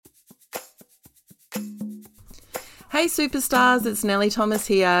Hey superstars, it's Nellie Thomas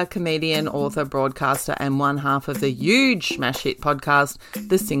here, comedian, author, broadcaster and one half of the huge smash hit podcast,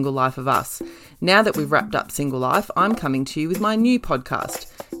 The Single Life of Us. Now that we've wrapped up Single Life, I'm coming to you with my new podcast,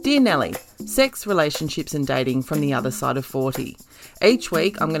 Dear Nellie, Sex, Relationships and Dating from the Other Side of 40. Each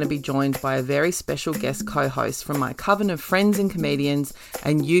week I'm going to be joined by a very special guest co-host from my coven of friends and comedians,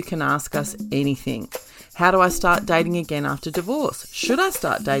 and you can ask us anything. How do I start dating again after divorce? Should I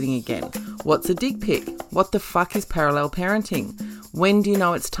start dating again? What's a dick pic? What the fuck is parallel parenting? When do you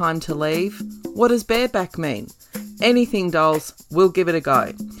know it's time to leave? What does bareback mean? Anything, dolls, we'll give it a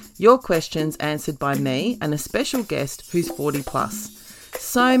go. Your questions answered by me and a special guest who's 40 plus.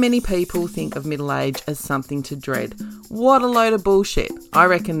 So many people think of middle age as something to dread. What a load of bullshit. I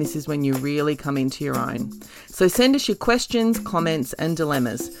reckon this is when you really come into your own. So send us your questions, comments and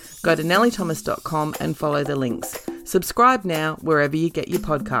dilemmas. Go to nelliethomas.com and follow the links. Subscribe now wherever you get your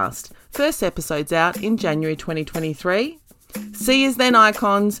podcast. First episode's out in January 2023. See yous then,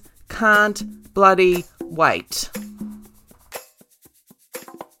 icons. Can't bloody wait.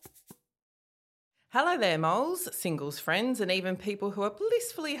 Hello there, moles, singles, friends, and even people who are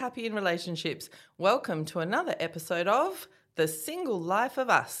blissfully happy in relationships. Welcome to another episode of The Single Life of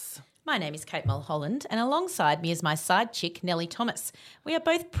Us. My name is Kate Mulholland, and alongside me is my side chick, Nellie Thomas. We are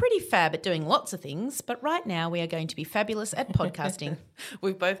both pretty fab at doing lots of things, but right now we are going to be fabulous at podcasting.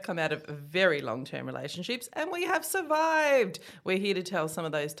 We've both come out of very long-term relationships and we have survived. We're here to tell some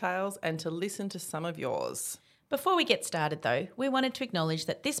of those tales and to listen to some of yours. Before we get started, though, we wanted to acknowledge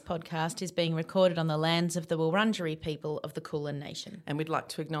that this podcast is being recorded on the lands of the Wurundjeri people of the Kulin Nation. And we'd like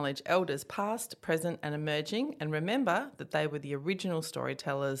to acknowledge elders past, present and emerging, and remember that they were the original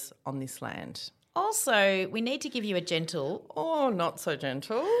storytellers on this land. Also, we need to give you a gentle, or not so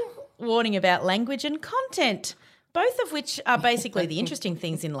gentle, warning about language and content, both of which are basically the interesting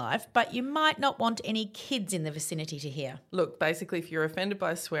things in life, but you might not want any kids in the vicinity to hear. Look, basically, if you're offended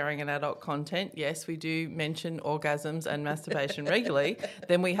by swearing and adult content, yes, we do mention orgasms and masturbation regularly,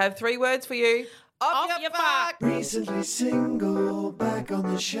 then we have 3 words for you. Off your fuck! Recently single, back on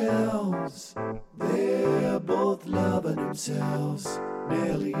the shelves. They're both loving themselves.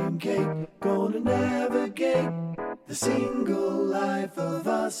 Nellie and Kate gonna navigate the single life of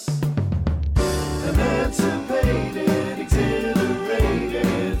us. Emancipated,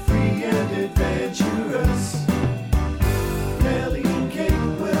 exhilarated, free and adventurous. Nellie and Kate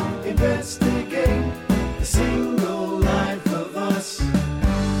will investigate the single life of us.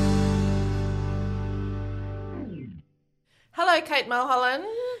 Hello, Kate Mulholland.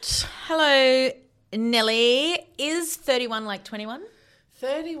 Hello, Nellie. Is 31 like 21?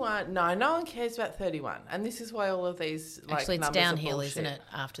 31. No one cares about 31. And this is why all of these Actually, it's numbers are downhill, bullshit. isn't it,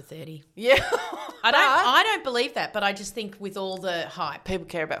 after 30? Yeah. I don't believe that, but I just think with all the hype. People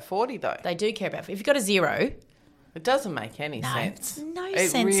care about 40 though. They do care about it. If you've got a 0. It doesn't make any sense. It's no It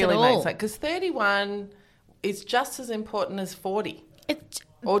sense really at all. makes sense. Because 31 is just as important as 40.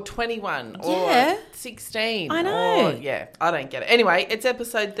 Or 21 Yeah. or 16. I know. I don't get it. Anyway, it's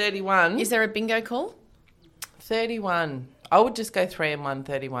episode 31. Is there a bingo call? 31. I would just go 3 and 1,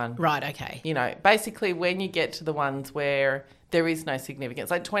 31. Right, okay. You know, basically when you get to the ones where there is no significance,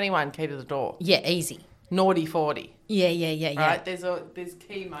 like 21, key to the door. Yeah, easy. Naughty 40. Yeah. Right? There's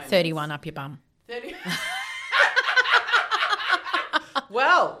key moments. 31 up your bum. 30.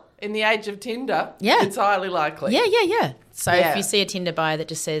 Well, in the age of Tinder, Yeah. it's highly likely. Yeah. So Yeah. if you see a Tinder bio that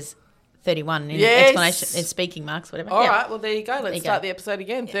just says 31 in Yes. explanation, in speaking marks, whatever. All yeah. right, well, there you go. Let's you start go. the episode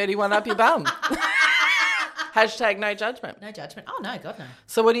again. 31 up your bum. Hashtag no judgment. No judgment. Oh, no, God, no.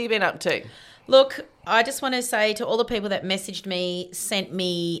 So what have you been up to? Look, I just want to say to all the people that messaged me, sent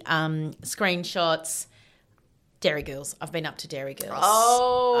me screenshots, Dairy Girls. I've been up to Dairy Girls.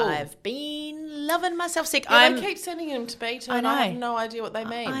 Oh. I've been loving myself sick. Yeah, they keep sending them to me too, and I have know. no idea what they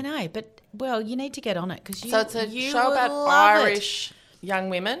mean. I know, but, well, you need to get on it because you So it's a you show would about love it. Irish young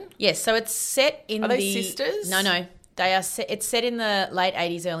women. Yes, so it's set in Are they sisters? No. They are set, it's set in the late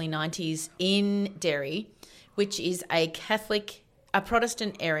 80s, early 90s in Derry, which is a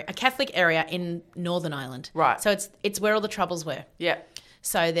Protestant area, a Catholic area in Northern Ireland. Right. So it's where all the troubles were. Yeah.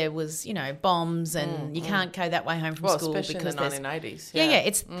 So there was, bombs and you can't go that way home from Well, school especially because in the there's 1980s. Yeah,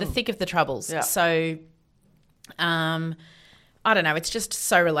 it's the thick of the troubles. Yeah. So I don't know, it's just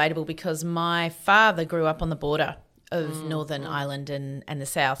so relatable because my father grew up on the border of Northern Ireland and the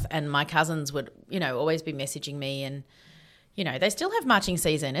South, and my cousins would, always be messaging me and, they still have marching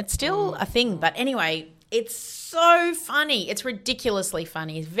season. It's still a thing. But anyway, It's so funny. It's ridiculously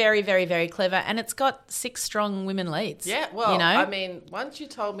funny. It's very, very, very clever. And it's got 6 strong women leads. Yeah, well, you know? I mean, once you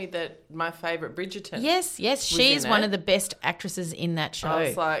told me that my favourite Bridgerton. Yes, she's in one it. of the best actresses in that show. I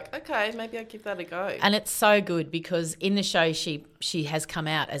was like, okay, maybe I'll give that a go. And it's so good because in the show she has come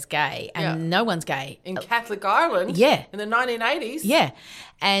out as gay and Yeah. no one's gay. In Catholic Ireland. Yeah. In the 1980s. Yeah.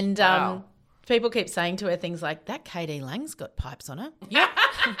 And Wow. people keep saying to her things like, that K.D. Lang's got pipes on her. Yeah.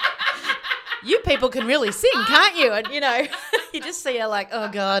 You people can really sing, can't you? And, you know, you just see her like, oh,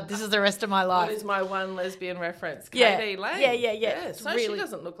 God, this is the rest of my life. What is my one lesbian reference? Yeah. K.D. Lang. Yeah. It's So really- she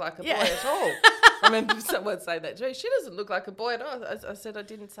doesn't look like a boy Yeah. at all. I remember someone saying that to me. She doesn't look like a boy at all. I said I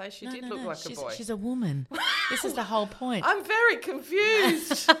didn't say she did look like a boy. She's a woman. This is the whole point. I'm very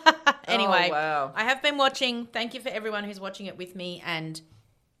confused. Anyway, Oh, wow. I have been watching. Thank you for everyone who's watching it with me. And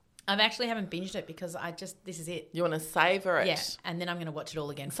I actually haven't binged it because this is it. You want to savour it. Yeah. And then I'm going to watch it all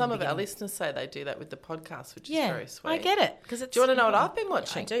again. Some from of the our beginning. listeners say they do that with the podcast, which is Yeah, very sweet. I get it. Because it's. Do you want to know what important. I've been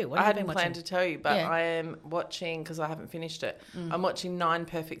watching? I do. What I have you hadn't been planned watching? to tell you, but Yeah. I am watching, because I haven't finished it, I'm watching 9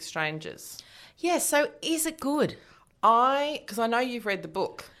 Perfect Strangers. Yeah, so is it good? Because I know you've read the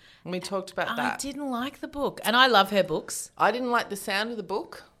book, and we talked about I that. didn't like the book. And I love her books. I didn't like the sound of the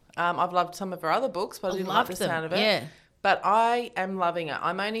book. I've loved some of her other books, but I didn't like loved the them, sound of it. yeah. But I am loving it.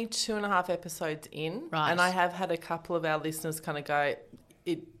 I'm only 2.5 episodes in, Right. and I have had a couple of our listeners kind of go,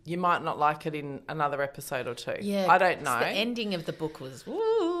 you might not like it in another episode or 2. Yeah. I don't 'cause know. The ending of the book was,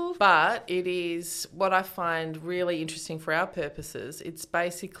 woo. But it is what I find really interesting for our purposes. It's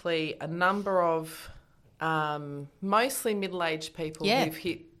basically a number of mostly middle-aged people Yeah. who've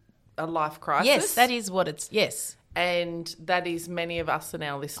hit a life crisis. Yes, that is what it's, yes. And that is many of us and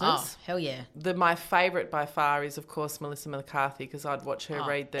our listeners. Oh, hell yeah. My favourite by far is, of course, Melissa McCarthy, because I'd watch her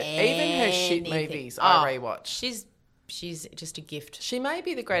read even her shit anything. movies Oh, I rewatch. She's just a gift. She may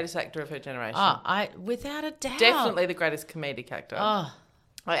be the greatest actor of her generation. Without a doubt. Definitely the greatest comedic actor. Oh,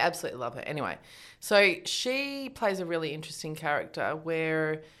 I absolutely love her. Anyway, so she plays a really interesting character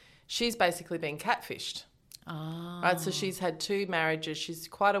where she's basically been catfished. oh. Right, so she's had 2 marriages. She's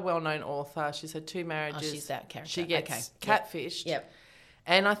quite a well-known author. She's had 2 marriages. she's that character. She gets Okay. catfished. Yep.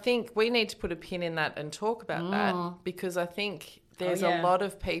 And I think we need to put a pin in that and talk about that, because I think there's yeah. a lot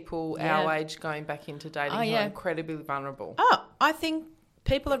of people Yeah. our age going back into dating who yeah. are incredibly vulnerable. Oh, I think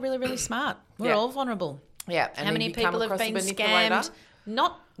people are really, really smart. We're Yeah. all vulnerable. Yeah. And How then many you come people have across a been manipulator. scammed?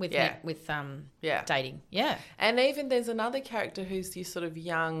 Not with Yeah. Yeah. dating. Yeah. And even there's another character who's this sort of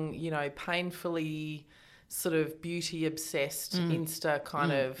young, painfully sort of beauty obsessed Insta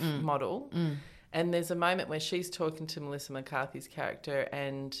kind of model. And there's a moment where she's talking to Melissa McCarthy's character,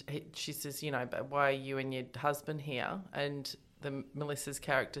 and she says, but why are you and your husband here? And Melissa's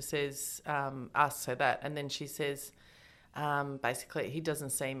character says, asks her that. And then she says, basically, he doesn't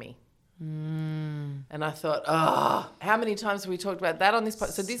see me. And I thought, how many times have we talked about that on this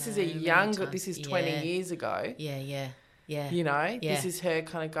podcast? So this is this is 20 years ago. Yeah. This is her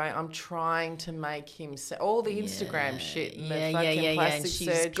kind of going, I'm trying to make him all the Instagram shit and the fucking plastic And she's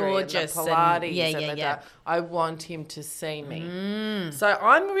surgery gorgeous and the Pilates and I want him to see me. So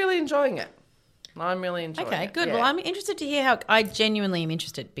I'm really enjoying it. I'm really enjoying it. Okay, good. Yeah. Well, I'm interested to hear how. I genuinely am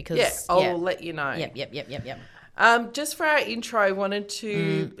interested because. I'll let you know. Yep. Just for our intro, I wanted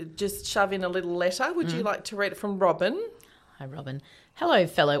to just shove in a little letter. Would you like to read it from Robin? Hi, Robin. Hello,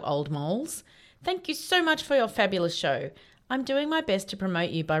 fellow old moles. Thank you so much for your fabulous show. I'm doing my best to promote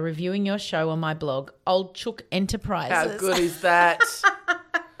you by reviewing your show on my blog, Old Chook Enterprises. How good is that?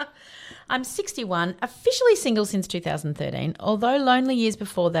 I'm 61, officially single since 2013, although lonely years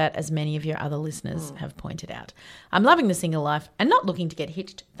before that, as many of your other listeners have pointed out. I'm loving the single life and not looking to get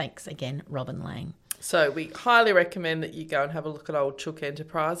hitched. Thanks again, Robin Lang. So we highly recommend that you go and have a look at Old Chook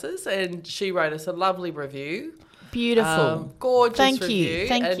Enterprises. And she wrote us a lovely review. Beautiful. Gorgeous Thank review. you.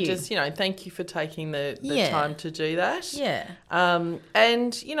 Thank and you. just, thank you for taking the Yeah. time to do that. Yeah.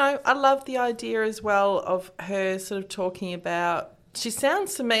 And, I love the idea as well of her sort of talking about, she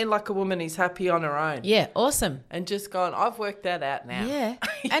sounds to me like a woman who's happy on her own. Yeah, awesome. And just gone, I've worked that out now. Yeah.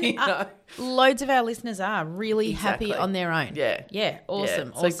 You know? Loads of our listeners are really happy Exactly. on their own. Yeah. Yeah,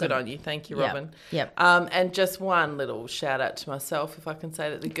 awesome. So awesome. good on you. Thank you, Yep, Robin. yep. And just one little shout out to myself, if I can say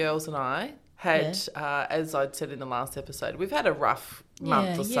that the girls and I had, as I'd said in the last episode, we've had a rough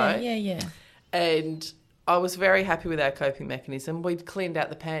month or so. Yeah. And I was very happy with our coping mechanism. We'd cleaned out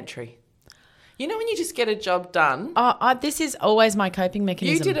the pantry. You know when you just get a job done? This is always my coping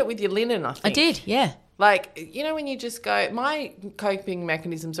mechanism. You did it with your linen, I think. I did, yeah. Like, you know when you just go, my coping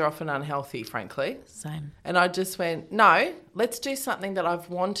mechanisms are often unhealthy, frankly. Same. And I just went, no, let's do something that I've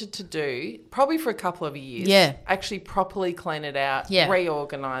wanted to do, probably for a couple of years. Yeah. Actually properly clean it out, Yeah.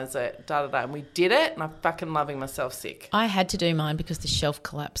 reorganise it, da-da-da. And we did it, and I'm fucking loving myself sick. I had to do mine because the shelf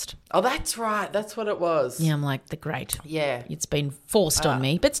collapsed. Oh, that's right. That's what it was. Yeah, I'm like, the great. Yeah. It's been forced on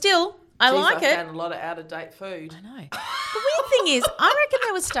me. But still, I Jeez, like I it. found a lot of out-of-date food. I know. The weird thing is, I reckon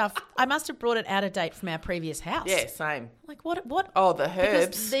there was stuff, I must have brought it out of date from our previous house. Yeah, same. Like, what? Oh, the Because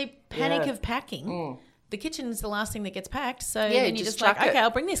herbs. the panic Yeah. of packing, the kitchen is the last thing that gets packed. So Yeah, then you're just just like, chuck it. okay, I'll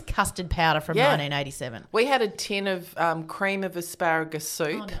bring this custard powder from Yeah. 1987. We had a tin of cream of asparagus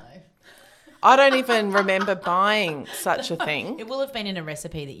soup. Oh, no. I don't even remember buying such a thing. It will have been in a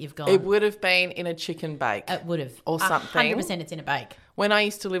recipe that you've gone. It would have been in a chicken bake. It would have. Or something. 100% it's in a bake. When I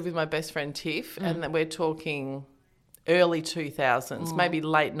used to live with my best friend Tiff, and then we're talking early 2000s, maybe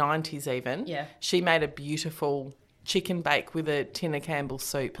late 90s even, Yeah. she made a beautiful chicken bake with a tin of Campbell's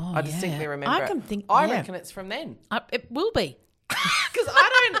soup. Oh, I distinctly yeah. remember I it. can think- I yeah. reckon it's from then. It will be. Because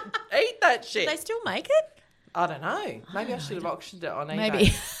I don't eat that shit. They still make it? I don't know. Maybe I should have auctioned it on eBay.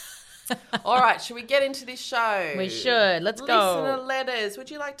 Maybe. All right, should we get into this show? We should. Let's go. Listener letters. Would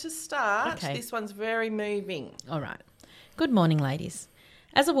you like to start? Okay. This one's very moving. All right. Good morning, ladies.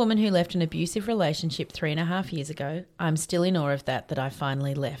 As a woman who left an abusive relationship 3.5 years ago, I'm still in awe of that I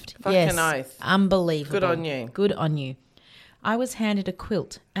finally left. Fucking yes, oath. Unbelievable. Good on you. Good on you. I was handed a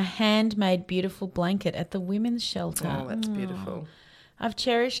quilt, a handmade beautiful blanket at the women's shelter. Oh, that's beautiful. I've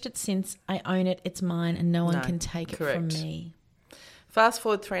cherished it since. I own it. It's mine and no one No, can take it correct. from me. Fast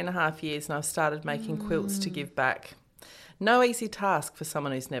forward 3.5 years and I've started making quilts to give back. No easy task for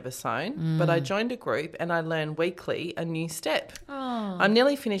someone who's never sewn, but I joined a group and I learn weekly a new step. I'm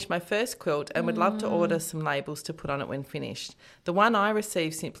nearly finished my first quilt and would love to order some labels to put on it when finished. The one I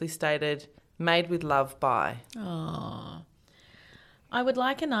received simply stated, "Made with love by." Oh. I would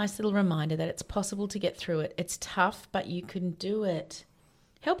like a nice little reminder that it's possible to get through it. It's tough, but you can do it.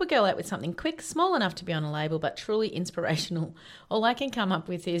 Help a girl out with something quick, small enough to be on a label, but truly inspirational. All I can come up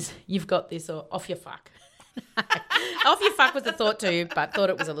with is, "You've got this," or "Off your fuck." Off your fuck was a thought too, but thought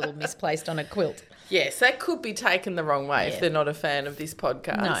it was a little misplaced on a quilt. Yes, that could be taken the wrong way if they're not a fan of this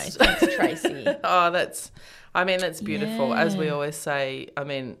podcast. No, thanks, Tracy. Oh, that's beautiful. Yeah. As we always say,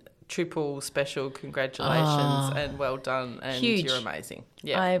 triple special congratulations and well done, and Huge. you're amazing.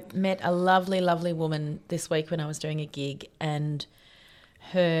 Yeah. I met a lovely, lovely woman this week when I was doing a gig, and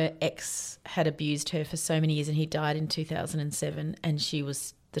her ex had abused her for so many years, and he died in 2007, and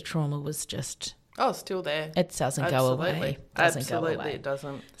the trauma was just, Oh, still there. it doesn't go away. Doesn't go Absolutely, away. it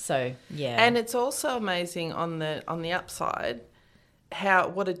doesn't. So, yeah. And it's also amazing on the upside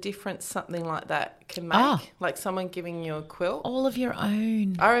what a difference something like that can make. Ah. Like someone giving you a quilt. all of your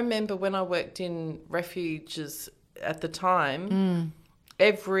own. I remember when I worked in refuges at the time,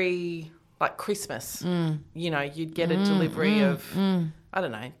 every Christmas, you'd get a delivery of, I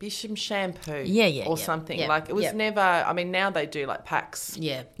don't know, be some shampoo or something. yeah, It was yeah. never, now they do packs,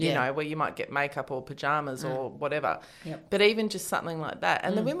 Yeah, you yeah. know, where you might get makeup or pajamas or whatever. Yep. But even just something like that.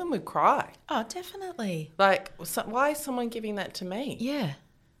 And the women would cry. Oh, definitely. Why is someone giving that to me? Yeah.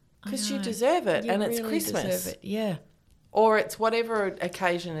 Because you deserve it, You and it's really Christmas. deserve it. Yeah. Or it's whatever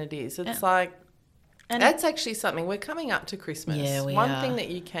occasion it is. It's And that's actually something. We're coming up to Christmas. Yeah, we One are. thing that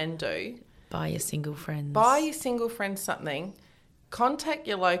you can do, buy your single friends. buy your single friend something, contact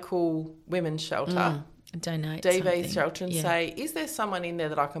your local women's shelter, donate DV something. shelter, and Yeah. say, is there someone in there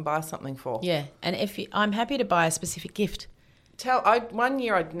that I can buy something for? Yeah, and I'm happy to buy a specific gift. One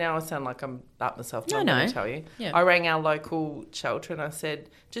year, now I sound like I'm up myself. But I'm No. going to tell you. Yeah. I rang our local shelter and I said,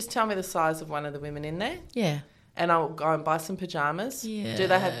 just tell me the size of one of the women in there, Yeah. and I'll go and buy some pajamas. Yeah. Do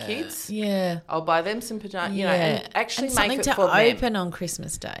they have kids? Yeah. I'll buy them some pajamas. Yeah. And actually and make something it to for them. open on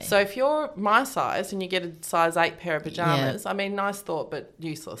Christmas Day. So if you're my size and you get a size 8 pair of pajamas, nice thought, but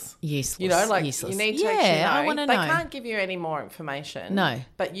useless. Useless. You know, useless. you need to yeah, actually know. I want to They know. can't give you any more information. No.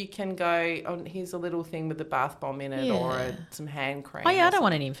 But you can go, oh, here's a little thing with a bath bomb in it or Yeah. some hand cream. Oh yeah, or I don't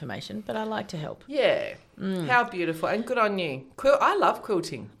want any information, but I like to help. Yeah. How beautiful. And good on you. I love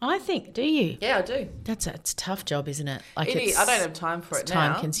quilting. I think. Do you? Yeah, I do. It's a tough job, isn't it? It is. I don't have time for it it's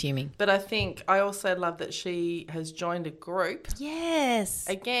now. time consuming. But I think I also love that she has joined a group. Yes.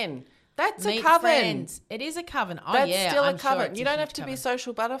 Again, that's Meet a coven. friends. It is a coven. Oh That's yeah, still I'm a sure coven. it's You a don't huge have to be coven.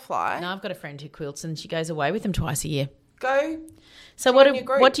 social butterfly. No, I've got a friend who quilts and she goes away with them twice a year. Go. So Join your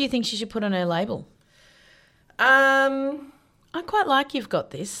group. what do you think she should put on her label? I I quite like You've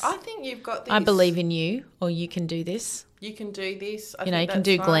Got This. think you've got this. I believe in you, or you can do this. You can do this. I You think can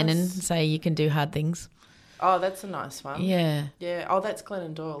do that's Glennon, nice. say you can do hard things. Oh, that's a nice one. Yeah. Yeah. Oh, that's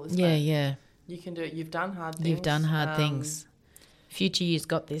Glennon Doyle, isn't Yeah, it? yeah. You can do it. You've done hard things. You've done hard things. Future you's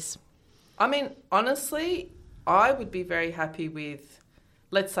got this. I mean, honestly, I would be very happy with,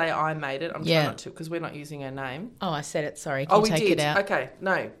 let's say I made it. I'm trying not to because we're not using her name. Oh, I said it. Sorry. Can you we take did. it out? Okay.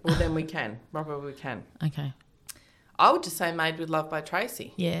 No. Well, then we can. Probably we can. Okay. I would just say Made with Love by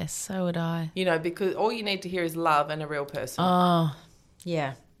Tracy. Yes, so would I. Because all you need to hear is love and a real person. Oh,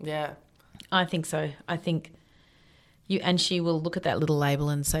 yeah. Yeah. I think so. I think she will look at that little label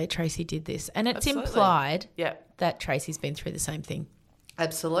and say, Tracy did this. And it's Absolutely. implied Yeah. that Tracy's been through the same thing.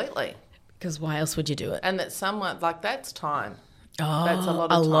 Absolutely. Because why else would you do it? And that someone, that's time. Oh, That's a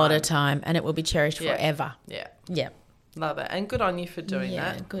lot of a time. lot of time. And it will be cherished Yeah. forever. Yeah. Yeah. Love it. And good on you for doing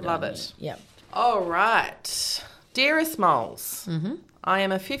that. Good Love on it. you. Yeah. All right. Dearest Moles, I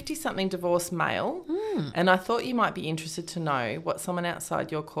am a 50-something divorced male, and I thought you might be interested to know what someone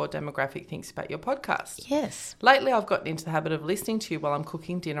outside your core demographic thinks about your podcast. Yes. Lately, I've gotten into the habit of listening to you while I'm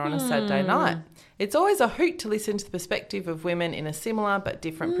cooking dinner on a Saturday night. It's always a hoot to listen to the perspective of women in a similar but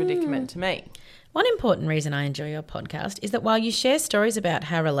different predicament to me. One important reason I enjoy your podcast is that while you share stories about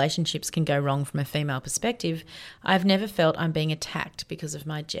how relationships can go wrong from a female perspective, I've never felt I'm being attacked because of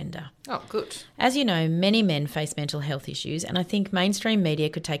my gender. Oh, good. As you know, many men face mental health issues, and I think mainstream media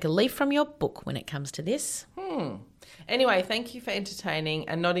could take a leaf from your book when it comes to this. Anyway, thank you for entertaining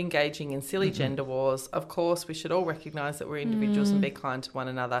and not engaging in silly gender wars. Of course, we should all recognise that we're individuals and be kind to one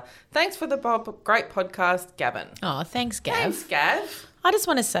another. Thanks for the great podcast, Gavin. Oh, thanks, Gav. Thanks, Gav. I just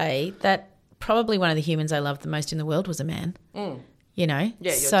want to say that probably one of the humans I loved the most in the world was a man. You know?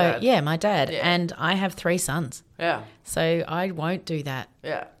 Yeah, your so, dad. Yeah, my dad. Yeah. And I have 3 sons. Yeah, So I won't do that.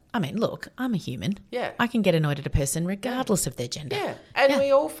 yeah, I mean, look, I'm a human. Yeah. I can get annoyed at a person regardless of their gender. yeah. And we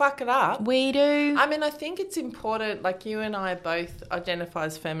all fuck it up. We do. I mean, I think it's important, like you and I both identify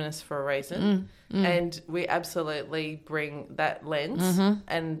as feminists for a reason, and we absolutely bring that lens,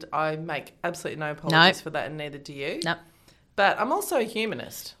 and I make absolutely no apologies for that, and neither do you. No. But I'm also a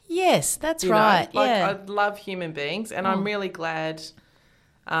humanist. Yes, that's You know? right. Like, yeah. I love human beings, and I'm really glad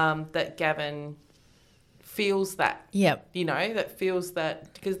that Gavin feels that. Yep. That feels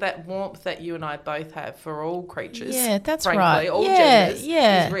that, because that warmth that you and I both have for all creatures. Yeah, that's frankly, right. all Yeah, genders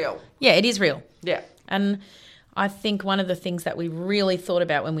yeah. is real. Yeah, it is real. Yeah. And I think one of the things that we really thought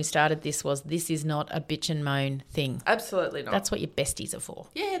about when we started this was this is not a bitch and moan thing. Absolutely not. That's what your besties are for.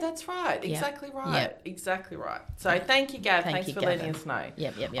 Yeah, that's right. Yeah. Exactly right. Yep. Exactly right. So thank you, Gav. Thank Thanks you, for Gavin. letting us know.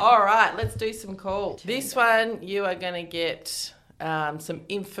 Yep. All right, let's do some calls. This one, you are going to get some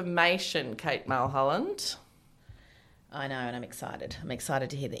information, Kate Mulholland. I know, and I'm excited. I'm excited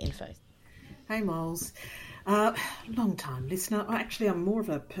to hear the info. Hey, Moles. Long time listener. Actually, I'm more of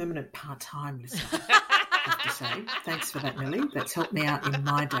a permanent part-time listener, I have to say. Thanks for that, Millie. That's helped me out in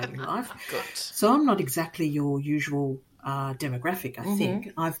my daily life. Good. So I'm not exactly your usual demographic, I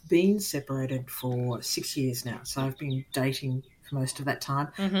think. I've been separated for 6 years now, so I've been dating for most of that time,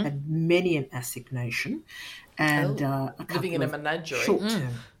 had many an assignation, and a couple Living in a of menagerie.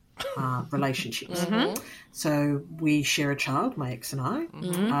 short-term relationships. So we share a child, my ex and I,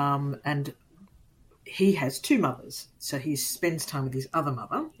 and he has 2 mothers. So he spends time with his other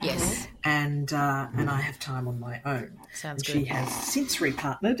mother. Yes. And I have time on my own. Sounds and good. She has since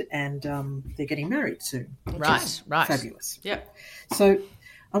repartnered, and they're getting married soon. which Right, is right. Fabulous. Yep. So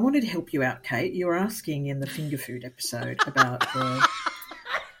I wanted to help you out, Kate. You were asking in the finger food episode about the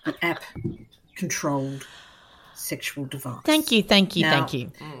app-controlled sexual device. Thank you. Now, Thank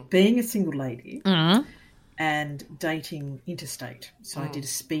you. Being a single lady and dating interstate, so I did a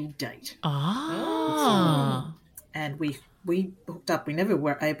speed date, Oh. and we hooked up. We never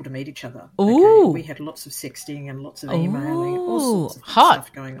were able to meet each other. Ooh. We had lots of sexting and lots of emailing, all sorts of hot.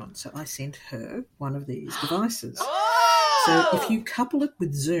 stuff going on. So I sent her one of these devices. So if you couple it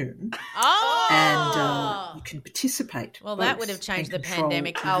with Zoom, and you can participate. Well, that both would have changed and the control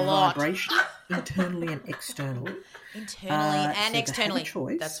pandemic the a lot. vibration internally and externally. Internally and so they have a externally.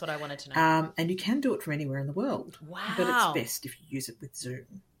 choice. That's what I wanted to know. And you can do it from anywhere in the world. But Wow. it's best if you use it with Zoom.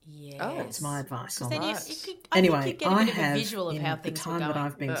 Yes. Oh, That's my advice on Then that. you could, Anyway, I think you get a I bit of a have, visual of in how the things time were going. that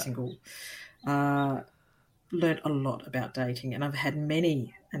I've been single, learnt a lot about dating, and I've had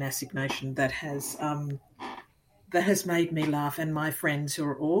many an assignation that has made me laugh, and my friends who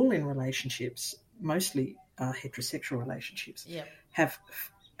are all in relationships, mostly heterosexual relationships, Yep. have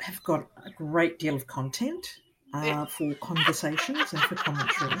got a great deal of content for conversations and for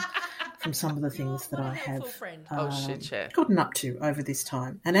commentary from some of the things that I have gotten up to over this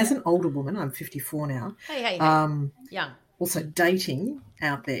time. And as an older woman, I'm 54 now. Hey. Young. Also, dating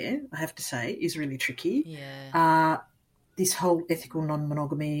out there, I have to say, is really tricky. Yeah. this whole ethical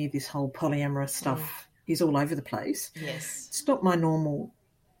non-monogamy, this whole polyamorous stuff is all over the place. Yes. It's not my normal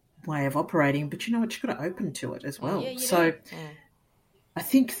way of operating, but you know what, you've got to open to it as well. Yeah, so I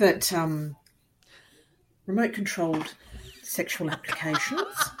think that remote-controlled sexual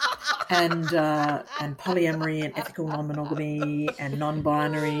applications and polyamory and ethical non-monogamy and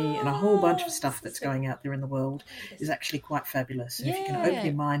non-binary and a whole bunch of stuff that's going out there in the world is actually quite fabulous. And if you can open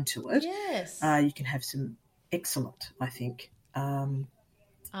your mind to it, you can have some excellent, I think.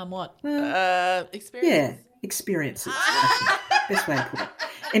 What? Experience? Yeah, experiences. Best way to put it.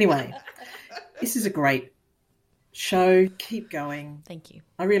 Anyway, this is a great show. Keep going. Thank you.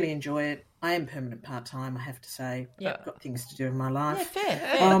 I really enjoy it. I am permanent part-time, I have to say. Yeah. I've got things to do in my life. Yeah,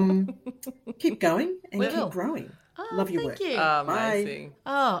 fair. Keep going and keep growing. Love your work. Thank you. Amazing.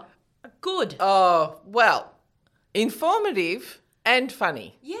 Oh, good. Oh, well, informative and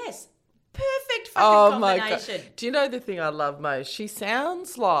funny. Yes. Perfect fucking combination. My God. Do you know the thing I love most? She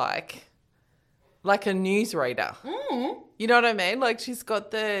sounds like a newsreader. You know what I mean? Like she's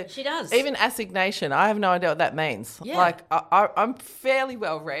got She does. Even assignation. I have no idea what that means. Yeah. Like I'm fairly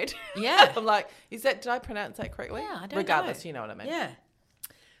well read. Yeah. I'm like, did I pronounce that correctly? Yeah, I don't Regardless, know. you know what I mean. Yeah.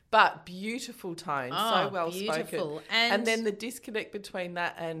 But beautiful tone, so well beautiful. spoken. And then the disconnect between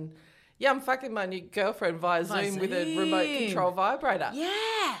that and I'm fucking my new girlfriend via Zoom with a remote control vibrator.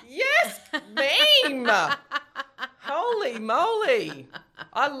 Yeah. Yes, meme. Holy moly.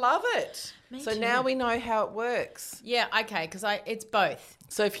 I love it. So now we know how it works. Yeah, okay, because it's both.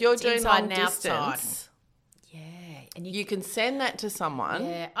 So if you're doing inside long and outside. distance, And you can send that to someone.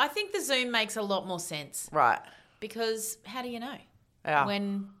 Yeah, I think the Zoom makes a lot more sense. Right. Because how do you know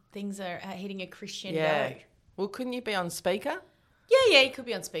when things are hitting a crescendo? Well, couldn't you be on speaker? Yeah, you could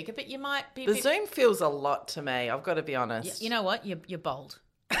be on speaker, but you might be... The Zoom feels a lot to me, I've got to be honest. You know what? You're bold.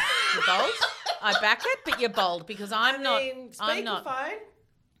 You're bold. I back it, but you're bold because I'm not... Speakerphone?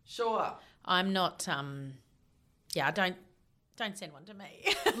 Sure. I'm not... Don't send one to me.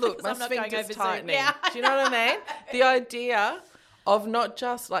 Look, my I'm not going sphincter's over tightening. Zoom. Yeah. Do you know what I mean? The idea of not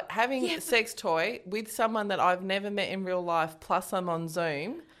just like having a sex toy with someone that I've never met in real life, plus I'm on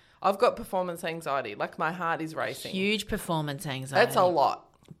Zoom, I've got performance anxiety. Like my heart is racing. Huge performance anxiety. That's a lot.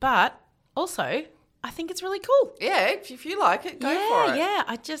 But also, I think it's really cool. Yeah, if you like it, go for it.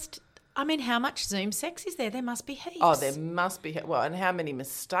 Yeah, I mean, how much Zoom sex is there? There must be heaps. Oh, there must be. Well, and how many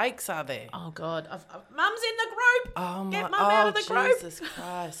mistakes are there? Oh, God. Mum's in the group. Oh, my. Get Mum out of the group. Jesus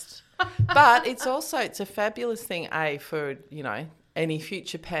Christ. But it's a fabulous thing, for, any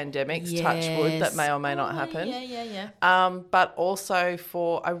future pandemics, touch wood, that may or may not happen. Yeah. But also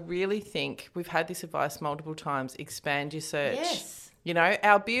I really think we've had this advice multiple times, expand your search. Yes.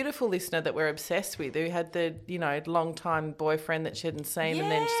 Our beautiful listener that we're obsessed with, who had the, long-time boyfriend that she hadn't seen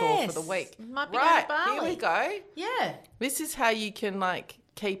and then saw for the week. Might be going to Bali. Here we go. Yeah. This is how you can,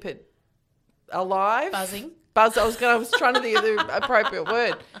 keep it alive. Buzzing. I was trying to think of the appropriate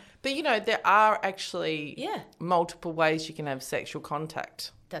word. But, there are actually multiple ways you can have sexual contact.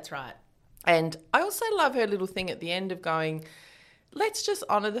 That's right. And I also love her little thing at the end of going, let's just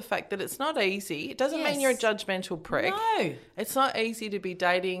honour the fact that it's not easy. It doesn't mean you're a judgmental prick. No. It's not easy to be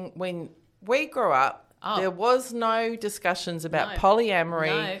dating. When we grew up, there was no discussions about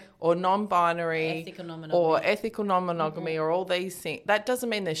polyamory or non-binary or ethical non-monogamy or all these things. That doesn't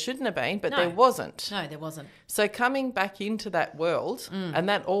mean there shouldn't have been, but there wasn't. No, there wasn't. So coming back into that world and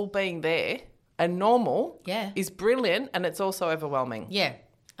that all being there and normal is brilliant, and it's also overwhelming. Yeah.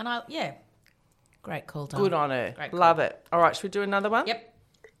 And great call, Tom. Good on her. Love it. All right, should we do another one? Yep.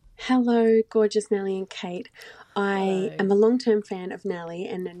 Hello, gorgeous Nellie and Kate. I am a long-term fan of Nellie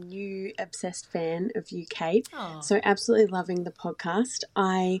and a new obsessed fan of you, Kate. So absolutely loving the podcast.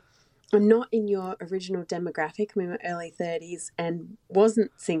 I am not in your original demographic. I'm in my early 30s and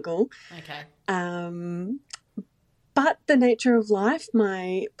wasn't single. Okay. But the nature of life,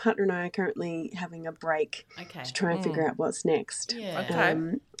 my partner and I are currently having a break to try and figure out what's next. Yeah.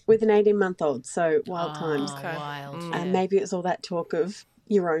 Okay. With an 18-month-old, so wild times. Wild. Maybe it was all that talk of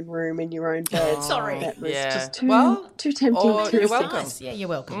your own room and your own bed. Sorry. That was just too tempting to you're resist. welcome. Yeah, you're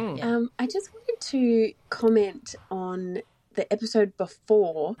welcome. I just wanted to comment on the episode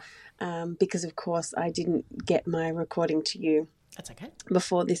before because, of course, I didn't get my recording to you That's okay.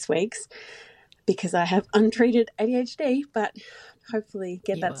 before this week's because I have untreated ADHD, but hopefully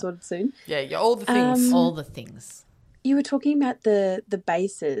get that sorted soon. Yeah, all the things. All the things. You were talking about the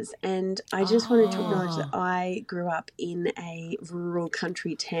bases, and I just wanted to acknowledge that I grew up in a rural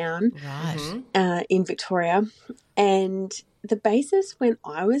country town in Victoria, and the bases when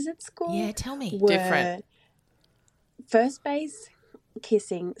I was at school Yeah, tell me. were Different. first base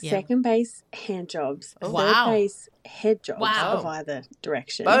kissing, second base hand jobs, third base head jobs of either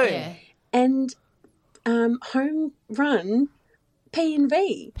direction. Boom. Yeah. And home run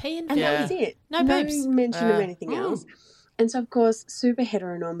P&V. P&V. And that was it. No boobs. Mention of anything else. And so, of course, super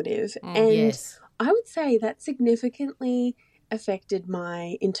heteronormative. And I would say that significantly affected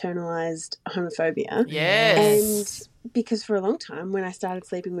my internalized homophobia. Yes. And because for a long time when I started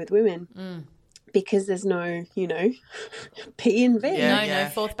sleeping with women, because there's no, P and V. No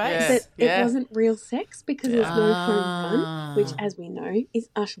fourth base. But it wasn't real sex because there's no home run, which, as we know, is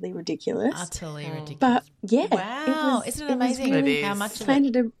utterly ridiculous. Utterly ridiculous. But, wow. Isn't it amazing really how much of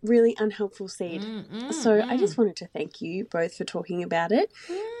planted a really unhelpful seed. So I just wanted to thank you both for talking about it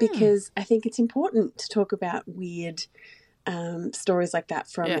because I think it's important to talk about weird stories like that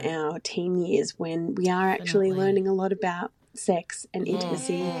from our teen years when we are actually learning a lot about sex and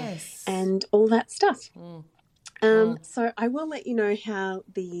intimacy and all that stuff. So I will let you know how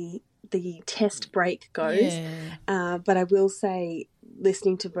the test break goes, but I will say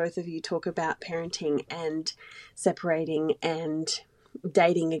listening to both of you talk about parenting and separating and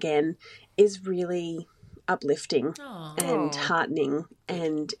dating again is really uplifting and heartening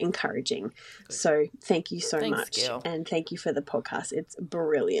and encouraging. So thank you so much. Gil. And thank you for the podcast. It's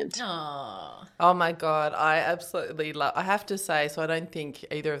brilliant. Oh my God. I absolutely love, I have to say, so I don't think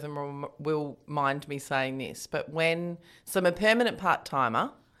either of them will mind me saying this, but I'm a permanent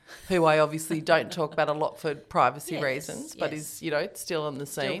part-timer who I obviously don't talk about a lot for privacy reasons, but is, still on the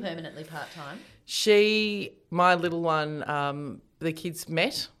scene. Still permanently part-time. My little one, the kids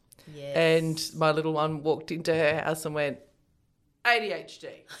met. Yes. And my little one walked into her house and went, ADHD.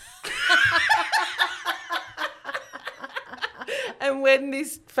 And when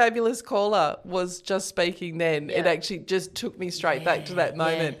this fabulous caller was just speaking then, it actually just took me straight back to that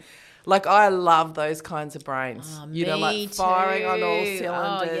moment. Yeah. Like, I love those kinds of brains. Like firing on all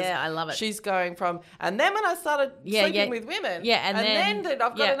cylinders. Oh, yeah, I love it. She's going from, and then when I started sleeping with women, and then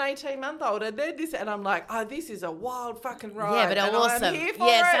I've got an 18-month-old, and then this, and I'm like, this is a wild fucking ride. Yeah, but awesome. I'm here for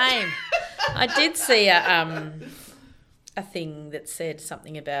it. Same. I did see a thing that said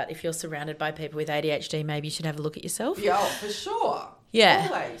something about if you're surrounded by people with ADHD, maybe you should have a look at yourself. Yeah, for sure. Yeah.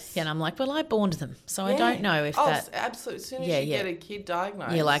 Always. Yeah, and I'm like, well, I borned them, so I don't know if that... absolutely. As soon as you get a kid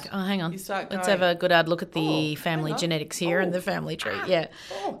diagnosed... You're like, hang on, let's have a good hard look at the family genetics here and the family tree. Yeah.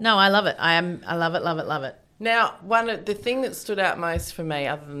 No, I love it. I love it. Now, the thing that stood out most for me,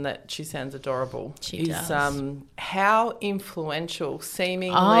 other than that she sounds adorable, is how influential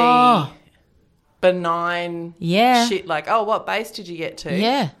seemingly benign shit like, what base did you get to?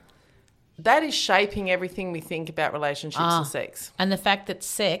 Yeah. That is shaping everything we think about relationships and sex. And the fact that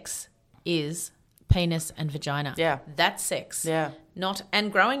sex is penis and vagina. Yeah. That's sex. Yeah.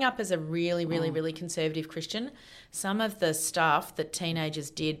 And growing up as a really, really, really conservative Christian, some of the stuff that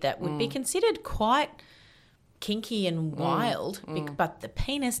teenagers did that would be considered quite kinky and wild, but the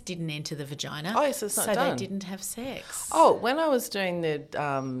penis didn't enter the vagina. Oh, so it's not done. So they didn't have sex. Oh, when I was doing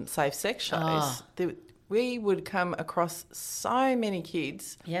the safe sex shows, we would come across so many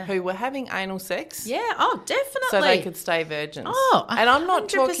kids who were having anal sex. Yeah, definitely. So they could stay virgins. And I'm not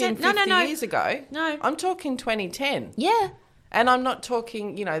talking 50 years ago. No. I'm talking 2010. Yeah. And I'm not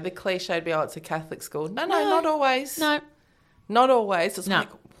talking, the cliche would be, it's a Catholic school. No, not always. No. Not always. It's like,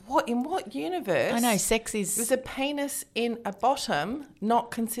 in what universe? I know, sex is a penis in a bottom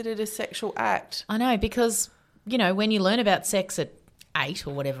not considered a sexual act? I know, because, when you learn about sex at 8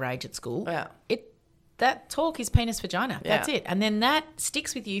 or whatever age at school, that talk is penis vagina. That's it. And then that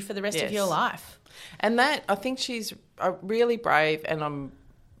sticks with you for the rest of your life. And that, I think she's really brave, and I'm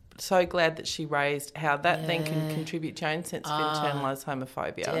so glad that she raised how that then can contribute to your own sense of internalised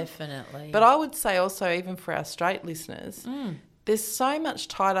homophobia. Definitely. But I would say also, even for our straight listeners, there's so much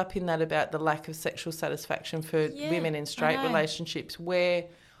tied up in that about the lack of sexual satisfaction for women in straight relationships where...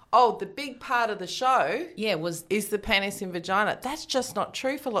 the big part of the show is the penis and vagina. That's just not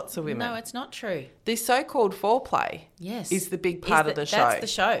true for lots of women. No, it's not true. The so-called foreplay is the big part of the show. That's the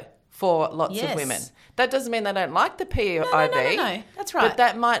show. For lots of women. That doesn't mean they don't like the PIV. No. That's right. But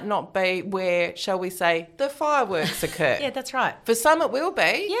that might not be where, shall we say, the fireworks occur. Yeah, that's right. For some it will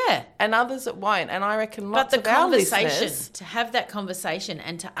be. Yeah. And others it won't. And I reckon lots of our listeners... to have that conversation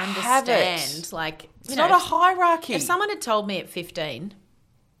and to understand, it's not a hierarchy. If someone had told me at 15...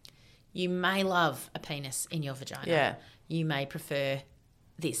 You may love a penis in your vagina. Yeah. You may prefer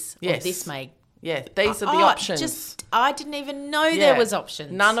this. Yes. Or this may... Yeah, these are the options. I didn't even know there was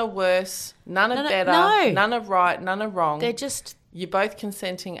options. None are worse. None are better. No. None are right. None are wrong. They're just... You're both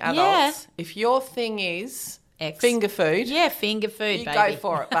consenting adults. Yeah. If your thing is finger food... Yeah, finger food, you baby. go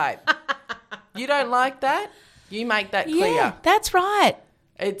for it, babe. You don't like that? You make that clear. Yeah, that's right.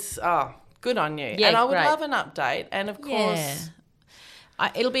 It's good on you. Yeah, and I would great. love an update. And of course,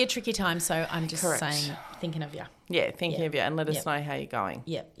 it'll be a tricky time, so I'm just Correct. thinking of you. Yeah, thinking of you, and let us know how you're going.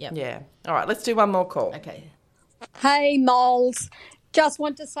 Yep. Yeah. All right, let's do one more call. Okay. Hey, Moles. Just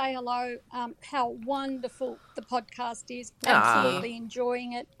want to say hello. How wonderful the podcast is. Absolutely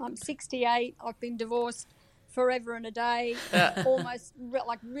enjoying it. I'm 68. I've been divorced forever and a day. Almost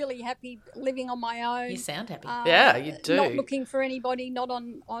really happy living on my own. You sound happy. Yeah, you do. Not looking for anybody, not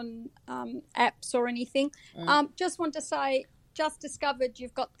on apps or anything. Just want to say, just discovered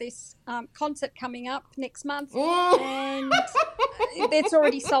you've got this concert coming up next month and it's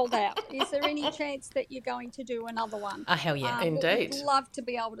already sold out. Is there any chance that you're going to do another one? Oh, hell yeah. Indeed. We'd love to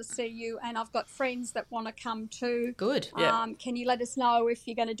be able to see you, and I've got friends that want to come too. Good. Can you let us know if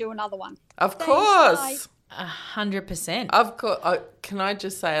you're going to do another one? Of Thanks, course. bye. 100%. Of course. Can I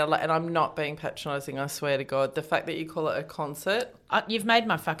just say, and I'm not being patronising, I swear to God, the fact that you call it a concert, You've made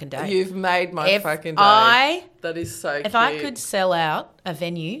my fucking day. you've made my fucking day. That is so cute. If I could sell out a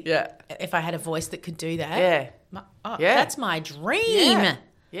venue, if I had a voice that could do that, yeah. that's my dream.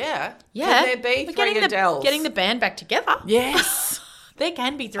 Yeah. Yeah. Can there be But three Adeles? Getting the band back together. Yes. There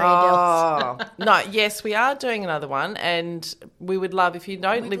can be three Adeles. No, yes, we are doing another one, and we would love, if you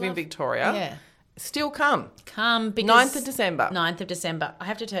don't live in Victoria, still come. Come because 9th of December. 9th of December. I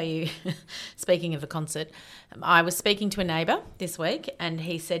have to tell you, speaking of a concert, I was speaking to a neighbour this week and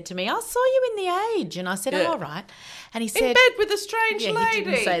he said to me, I saw you in The Age. And I said, oh, all right. And he said... In bed with a strange lady. He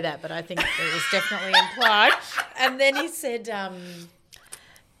didn't say that, but I think it was definitely implied. And then he said...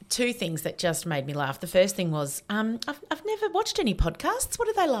 two things that just made me laugh. The first thing was, I've never watched any podcasts. What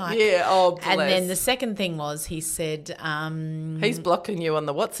are they like? Yeah, oh, bless. And then the second thing was, he said... he's blocking you on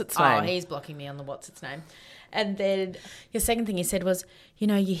the what's its name. Oh, he's blocking me on the what's its name. And then the second thing he said was, you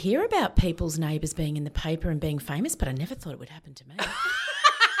know, you hear about people's neighbours being in the paper and being famous, but I never thought it would happen to me.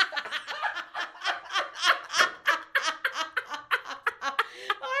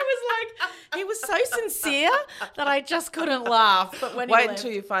 He was so sincere that I just couldn't laugh. But when Wait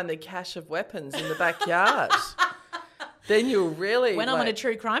until you find the cache of weapons in the backyard. Then you'll really... When I'm on a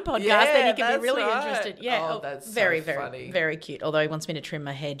true crime podcast, then you can be really interested. Yeah, that's very, so very, funny. very cute. Although he wants me to trim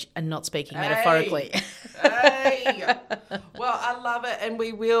my hedge and not speaking metaphorically. Hey! Well, I love it. And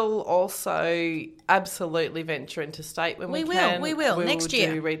we will also absolutely venture into state when we can. We will. Next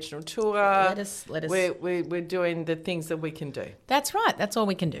year. Do regional tour. Let us. We're doing the things that we can do. That's right. That's all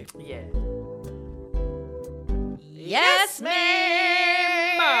we can do. Yeah. Yes, ma'am.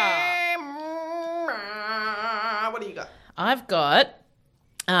 What do you got? I've got,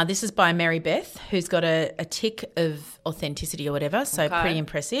 this is by Mary Beth, who's got a tick of authenticity or whatever, so pretty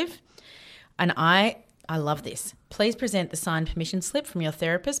impressive. And I love this. Please present the signed permission slip from your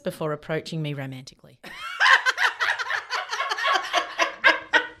therapist before approaching me romantically.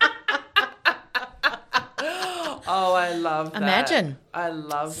 Oh, I love that. Imagine. I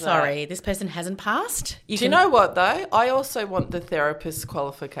love that. Sorry, this person hasn't passed. Do you know what, though? I also want the therapist's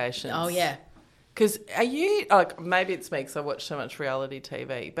qualifications. Oh, yeah. Because are you, like, maybe it's me because I watch so much reality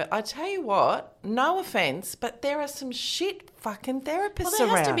TV, but I tell you what, no offence, but there are some shit fucking therapists around. Well,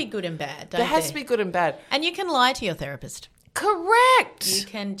 there has to be good and bad, don't there? Has to be good and bad. And you can lie to your therapist. Correct. You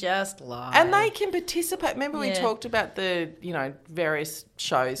can just lie. And they can participate. Remember we talked about the, various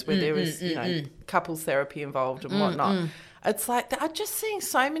shows where there was, couples therapy involved and whatnot. It's like, I'm just seeing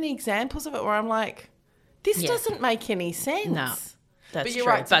so many examples of it where I'm like, this doesn't make any sense. No, that's but you're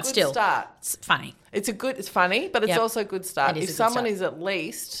true. right, it's a good still, start. It's funny. It's funny, but it's also a good start. If someone is at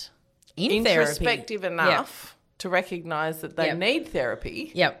least introspective enough to recognise that they need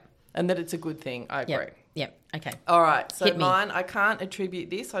therapy and that it's a good thing, I agree. Yep. Okay. All right. So mine, I can't attribute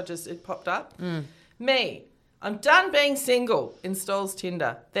this. It popped up. Me. I'm done being single. Installs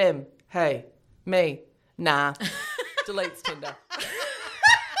Tinder. Them. Hey. Me. Nah. Deletes Tinder.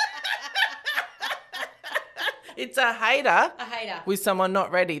 It's a hater. With someone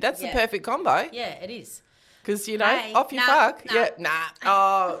not ready. That's the perfect combo. Yeah, it is. Because, off you fuck. Nah. Yeah. Nah.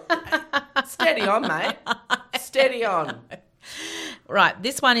 Oh. Steady on, mate. Steady on. Right,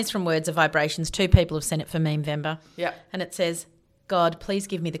 this one is from Words of Vibrations. 2 people have sent it for Memevember. Yeah. And it says, God, please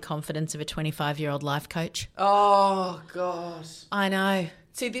give me the confidence of a 25-year-old life coach. Oh, God. I know.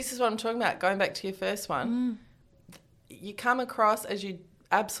 See, this is what I'm talking about. Going back to your first one, you come across, as you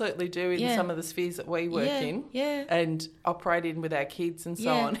absolutely do in some of the spheres that we work in and operate in with our kids and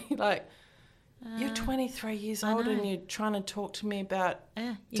so on. Like, you're 23 years old and you're trying to talk to me about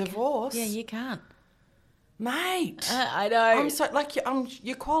divorce. Yeah, you can't. Mate. I know. I'm so,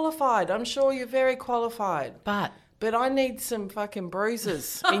 you're qualified. I'm sure you're very qualified. But but I need some fucking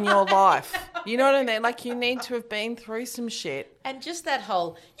bruises in your life. You know what I mean? Like, you need to have been through some shit. And just that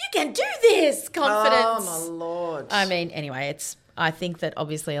whole, you can do this confidence. Oh, my Lord. I mean, anyway, I think that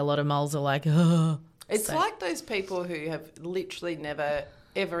obviously a lot of moles are like, oh. It's like those people who have literally never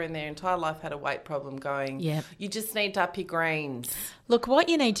ever in their entire life had a weight problem going, you just need to up your greens. Look, what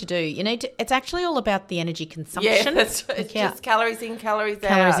you need to do, it's actually all about the energy consumption. Yeah, it's just calories in, calories out.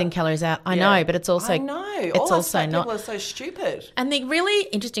 Calories in, calories out. I know, but it's also... I know. It's all also not... people are so stupid. And the really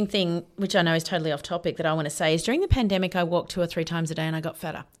interesting thing, which I know is totally off topic, that I want to say is during the pandemic, I walked 2 or 3 times a day and I got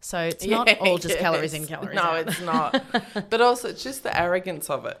fatter. So it's not all just calories in, calories out. No, it's not. But also it's just the arrogance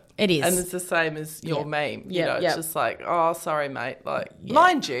of it. It is. And it's the same as your meme. You know, it's just like, oh, sorry, mate. Like,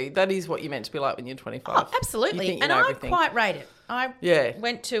 mind you, that is what you're meant to be like when you're 25. Oh, absolutely. And I quite rate it. I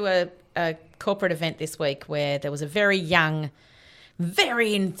went to a corporate event this week where there was a very young,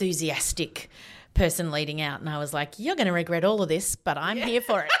 very enthusiastic person leading out, and I was like, you're going to regret all of this, but I'm here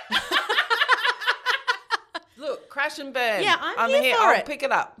for it. Look, crash and burn. Yeah, I'm here for it. I'll pick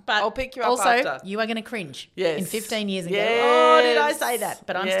it up. But I'll pick you up also, after. You are going to cringe in 15 years and go, oh, did I say that?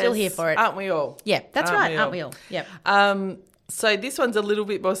 But I'm still here for it. Aren't we all? Yeah, that's right. Aren't we all? Yep. So this one's a little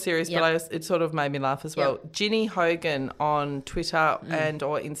bit more serious, but it sort of made me laugh as well. Ginny Hogan on Twitter and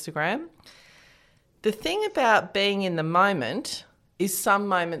or Instagram. The thing about being in the moment is some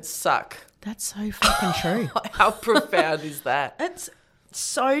moments suck. That's so fucking true. How profound is that? It's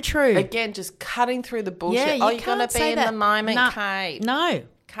so true. Again, just cutting through the bullshit. Yeah, you're going to be in the moment, Kate. No.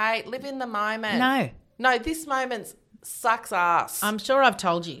 Kate, live in the moment. No, this moment sucks ass. I'm sure I've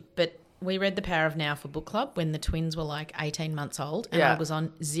told you, but we read The Power of Now for book club when the twins were like 18 months old and I was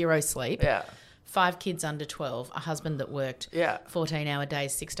on 0 sleep. Yeah. 5 kids under 12, a husband that worked 14-hour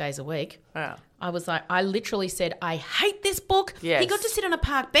days, 6 days a week. Yeah. I was like, I literally said, I hate this book. Yes. He got to sit on a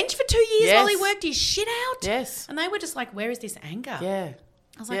park bench for 2 years while he worked his shit out. Yes. And they were just like, where is this anger? Yeah.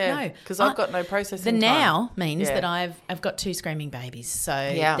 I was like, no. Because I've got no processing The time. now means that I've got 2 screaming babies. So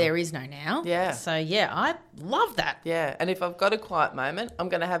there is no now. Yeah. So, I love that. Yeah. And if I've got a quiet moment, I'm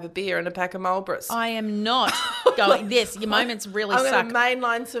going to have a beer and a pack of Marlboros. I am not going this. Your moments really suck. I'm going to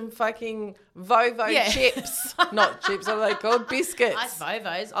mainline some fucking Vovo chips. Not chips, what are they called? Biscuits. Ice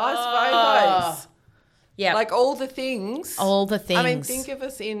Vovos. Vovos. Yeah. Like all the things. All the things. I mean, think of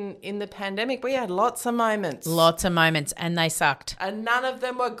us in the pandemic. We had lots of moments. Lots of moments, and they sucked. And none of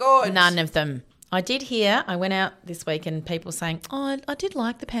them were good. None of them. I did hear, I went out this week and people saying, oh, I did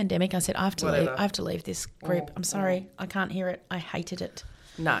like the pandemic. I said, I have to leave this group. I'm sorry. I can't hear it. I hated it.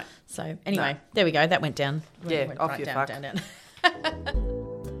 No. So anyway, there we go. That went down. Went off your fuck. Down.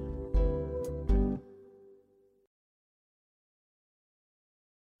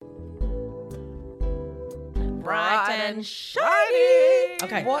 Bright and shiny.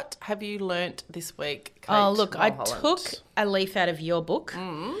 Okay. What have you learnt this week, Kate? Oh, look, I took a leaf out of your book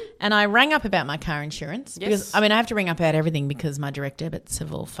and I rang up about my car insurance. Yes. Because, I have to ring up about everything because my direct debits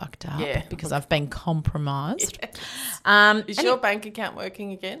have all fucked up because I've been compromised. Yes. Is your bank account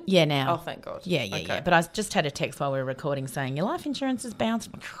working again? Yeah, now. Oh, thank God. Yeah. But I just had a text while we were recording saying, your life insurance is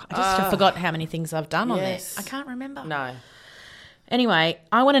bounced. I just forgot how many things I've done on there. I can't remember. No. Anyway,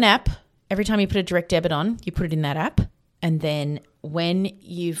 I want an app. Every time you put a direct debit on, you put it in that app. And then when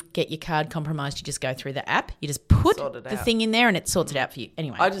you get your card compromised, you just go through the app. You just put the thing in there and it sorts it out for you.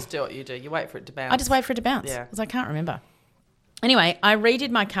 Anyway. I just do what you do. You wait for it to bounce. I just wait for it to bounce because I can't remember. Anyway, I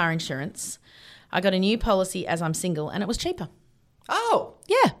redid my car insurance. I got a new policy as I'm single and it was cheaper. Oh.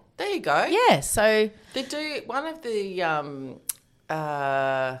 Yeah. There you go. Yeah. So they do one of the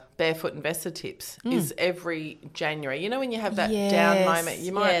barefoot investor tips is every January. You know when you have that down moment,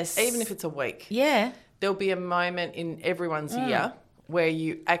 you might even if it's a week. Yeah. There'll be a moment in everyone's year where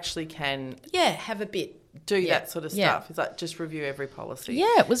you actually can have a bit. Do that sort of stuff. It's like just review every policy.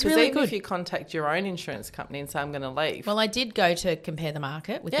 Yeah, it was really good. If you contact your own insurance company and say I'm going to leave. Well, I did go to compare the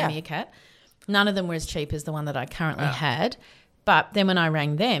market with the Meerkat. None of them were as cheap as the one that I currently had. But then when I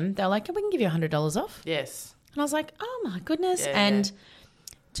rang them, they were like, we can give you $100 off. Yes. And I was like, oh, my goodness.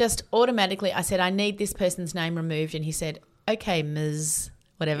 Just automatically I said, I need this person's name removed. And he said, okay, Ms.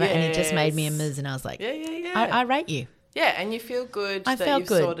 whatever. And it just made me a Ms. And I was like, I rate you. Yeah, and you feel good that you've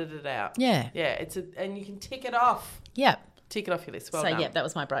sorted it out. Yeah. Yeah, and you can tick it off. Yeah. Tick it off your list. Well done. So, that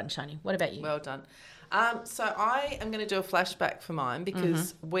was my bright and shiny. What about you? Well done. So I am going to do a flashback for mine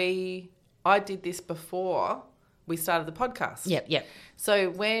because I did this before we started the podcast. Yep.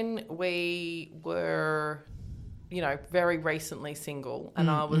 So when we were, very recently single and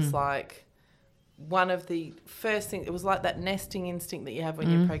I was like, one of the first things, it was like that nesting instinct that you have when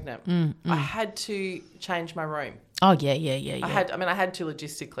you're pregnant. I had to change my room. Oh, yeah. I had to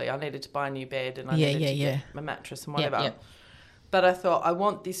logistically. I needed to buy a new bed and I needed to get my mattress and whatever. Yep. But I thought, I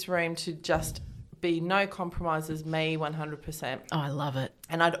want this room to just be no compromises, me 100%. Oh, I love it.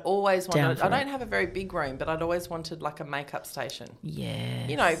 And I'd always wanted, I don't have a very big room, but I'd always wanted like a makeup station. Yeah.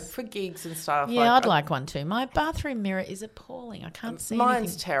 You know, for gigs and stuff. Yeah, I'd like one too. My bathroom mirror is appalling. I can't see anything.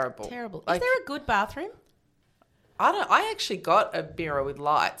 Mine's terrible. Terrible. Like, is there a good bathroom? I actually got a mirror with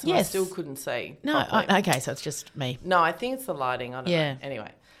lights and I still couldn't see. No, okay, so it's just me. No, I think it's the lighting. I don't know. Anyway.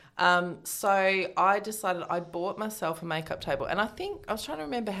 So I decided I bought myself a makeup table, and I think I was trying to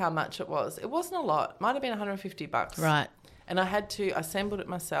remember how much it was. It wasn't a lot. It might have been $150. Right. And I had to assembled it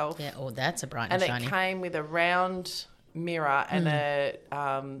myself. Yeah. Oh, that's a bright and shiny. And it came with a round mirror and a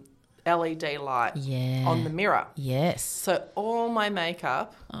LED light on the mirror. Yes. So all my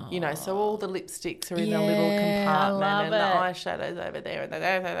makeup, so all the lipsticks are in a little compartment and the eyeshadows over there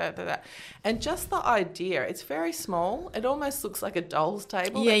and just the idea, it's very small. It almost looks like a doll's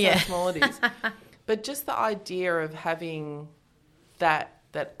table. That's how small it is. But just the idea of having that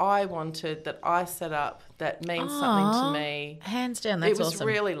I wanted, that I set up, that means something to me. Hands down, that's awesome. It was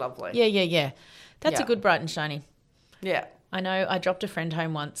really lovely. Yeah. That's a good bright and shiny. Yeah. I know I dropped a friend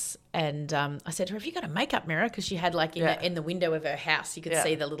home once and I said to her, have you got a makeup mirror? Because she had like in the window of her house, you could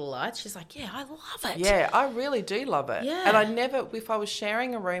see the little lights. She's like, yeah, I love it. Yeah, I really do love it. Yeah. And I never, if I was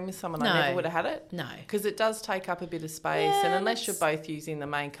sharing a room with someone, I never would have had it. No. Because it does take up a bit of space and unless you're both using the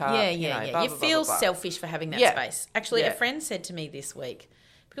makeup. You feel selfish for having that space. Actually, a friend said to me this week,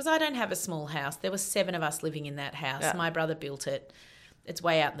 because I don't have a small house, there were 7 of us living in that house. Yeah. My brother built it. It's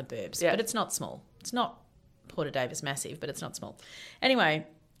way out in the burbs, but it's not small. It's not Porter Davis massive, but it's not small. Anyway,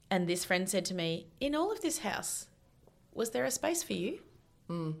 and this friend said to me, in all of this house, was there a space for you?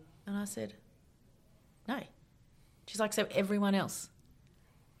 And I said, no. She's like, so everyone else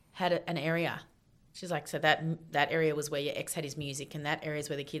had an area. She's like, so that area was where your ex had his music and that area is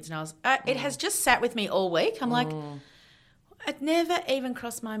where the kids. And I was, it has just sat with me all week. I'm like, it never even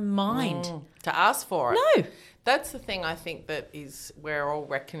crossed my mind to ask for it. No. That's the thing I think that is we're all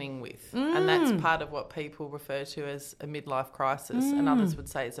reckoning with. And that's part of what people refer to as a midlife crisis and others would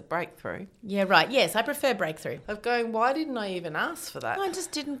say it's a breakthrough. Yeah, right. Yes, I prefer breakthrough. Of going, why didn't I even ask for that? No, it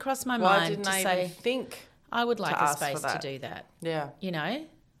just didn't cross my why mind didn't to I say, even think I would like a space to do that. Yeah. You know?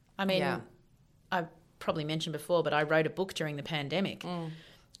 I mean, I probably mentioned before, but I wrote a book during the pandemic.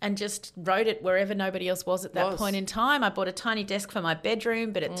 And just wrote it wherever nobody else was at that point in time. I bought a tiny desk for my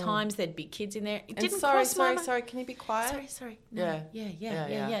bedroom, but at times there'd be kids in there. It didn't cross my mind. Sorry, can you be quiet? Sorry. No.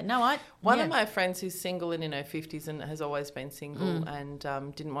 Yeah. No, One of my friends who's single and in her 50s and has always been single and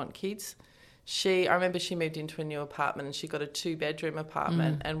didn't want kids, I remember she moved into a new apartment and she got a 2-bedroom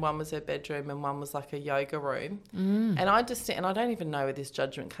apartment and one was her bedroom and one was like a yoga room. And I don't even know where this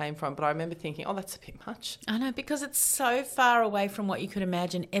judgment came from, but I remember thinking, oh, that's a bit much. I know, because it's so far away from what you could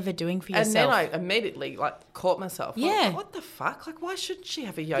imagine ever doing for yourself. And then I immediately caught myself. Like, what the fuck? Like, why shouldn't she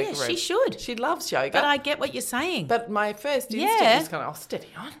have a yoga room? Yeah, she should. She loves yoga. But I get what you're saying. But my first instinct is going, oh, steady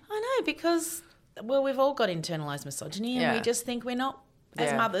on. I know, because, we've all got internalised misogyny and we just think we're not,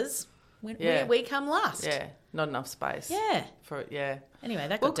 as mothers, we come last. Yeah, not enough space. Yeah. For it, yeah. Anyway,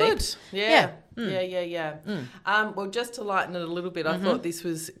 that got deep. Good. Yeah. Well, just to lighten it a little bit, I thought this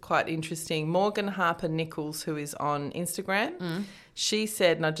was quite interesting. Morgan Harper Nichols, who is on Instagram, she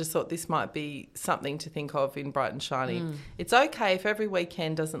said, and I just thought this might be something to think of in Bright and Shiny, it's okay if every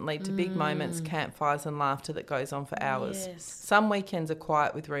weekend doesn't lead to big moments, campfires and laughter that goes on for hours. Yes. Some weekends are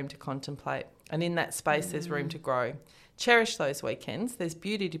quiet with room to contemplate, and in that space there's room to grow. Cherish those weekends. There's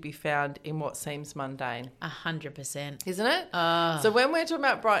beauty to be found in what seems mundane. 100%. Isn't it? So when we're talking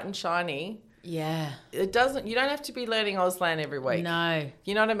about Bright and Shiny, you don't have to be learning Auslan every week. No.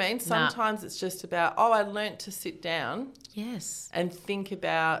 You know what I mean? Sometimes it's just about, I learnt to sit down and think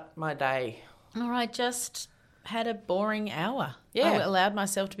about my day. Or I just had a boring hour. Yeah. I allowed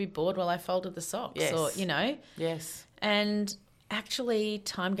myself to be bored while I folded the socks. Yes. Or, Yes. And actually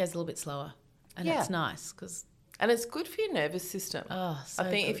time goes a little bit slower. And it's nice because... And it's good for your nervous system. Oh, so I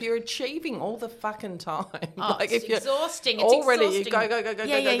think good. if you're achieving all the fucking time, it's exhausting. It's already exhausting.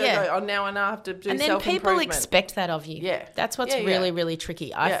 Go. Oh, now I have to do self-improvement. And then people expect that of you. Yeah. That's what's really, really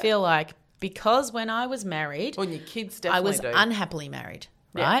tricky. I feel like because when I was married, your kids definitely I was unhappily married,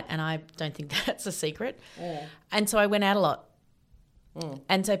 right? And I don't think that's a secret. And so I went out a lot.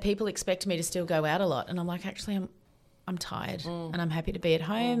 And so people expect me to still go out a lot, and I'm like, actually, I'm tired and I'm happy to be at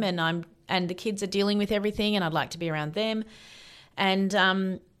home and the kids are dealing with everything and I'd like to be around them.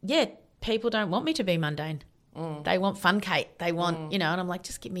 And, people don't want me to be mundane. They want fun, Kate. They want, and I'm like,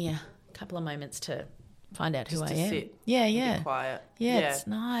 just give me a couple of moments to Find out who I to am. sit. Yeah. Be quiet. Yeah, it's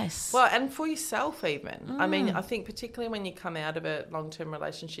nice. Well, and for yourself even. I mean, I think particularly when you come out of a long-term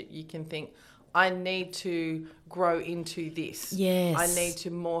relationship, you can think, I need to grow into this. Yes. I need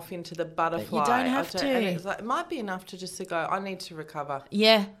to morph into the butterfly. But you don't have to. And it's like, it might be enough to just to go, I need to recover.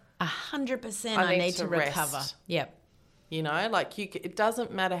 Yeah, 100% I need to recover. Rest. Yep. You know, like it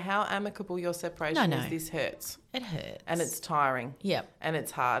doesn't matter how amicable your separation is, this hurts. It hurts. And it's tiring. Yep. And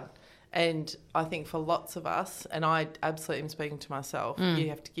it's hard. And I think for lots of us, and I absolutely am speaking to myself, you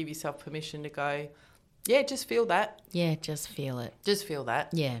have to give yourself permission to go, yeah, just feel that. Yeah, just feel it. Just feel that.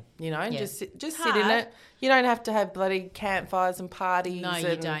 Yeah. You know, and just sit in it. You don't have to have bloody campfires and parties. No,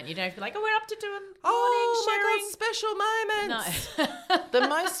 you don't. You don't have to be like, we're up to doing my God, special moments. No. The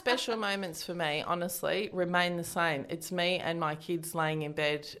most special moments for me, honestly, remain the same. It's me and my kids laying in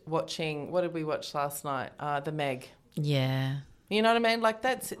bed watching, what did we watch last night? The Meg. Yeah. You know what I mean? Like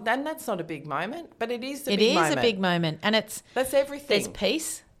that's not a big moment, but it is a big moment. It is a big moment. And that's everything. There's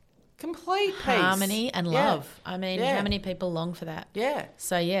peace. Complete peace. Harmony and love. I mean, how many people long for that? Yeah.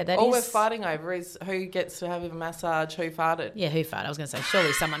 So, that all we're fighting over is who gets to have a massage, who farted. Yeah, who farted? I was going to say,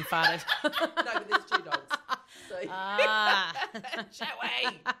 surely someone farted. No, but there's 2 dogs. So.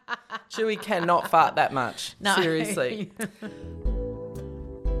 Chewy cannot fart that much. No. Seriously.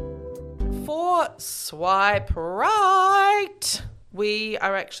 For Swipe Right, we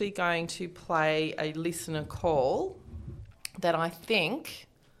are actually going to play a listener call that I think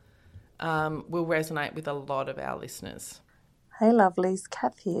will resonate with a lot of our listeners. Hey lovelies,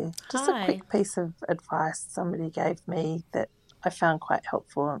 Kath here. Just Hi. a quick piece of advice somebody gave me that I found quite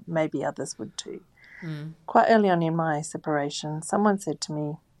helpful, maybe others would too. Quite early on in my separation, someone said to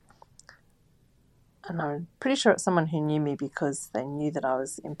me, and I'm pretty sure it's someone who knew me because they knew that I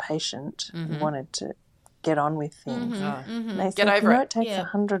was impatient and wanted to get on with things. And they said, it takes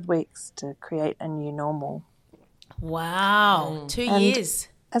 100 weeks to create a new normal. Wow, 2 years.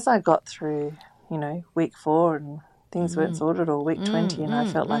 As I got through, week 4 and things weren't sorted, or week 20, and I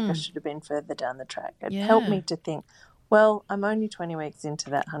felt like I should have been further down the track, it helped me to think, well, I'm only 20 weeks into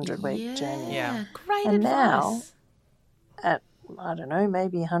that 100-week journey. Yeah, great and advice. Now, at, I don't know,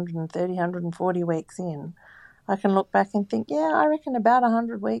 maybe 130, 140 weeks in, I can look back and think, I reckon about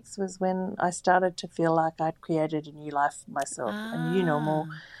 100 weeks was when I started to feel like I'd created a new life for myself, a new normal,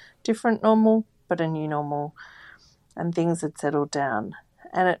 different normal, but a new normal, and things had settled down.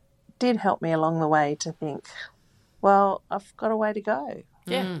 And it did help me along the way to think, well, I've got a way to go.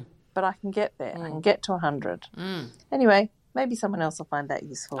 Yeah. But I can get there. I can get to 100. Anyway, maybe someone else will find that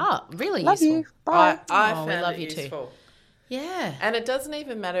useful. Oh, really love useful. You. Bye. I found we love it you useful. Too. Yeah. And it doesn't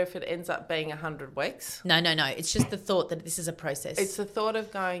even matter if it ends up being 100 weeks. No. It's just the thought that this is a process. It's the thought of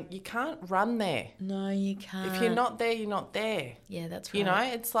going, you can't run there. No, you can't. If you're not there, you're not there. Yeah, that's right. You know,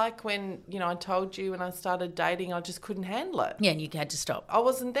 it's like when, I told you when I started dating, I just couldn't handle it. Yeah, and you had to stop. I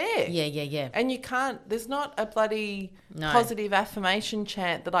wasn't there. Yeah. And you can't, there's not a bloody positive affirmation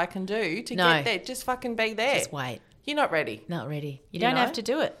chant that I can do to get there. Just fucking be there. Just wait. You're not ready. Not ready. You don't have to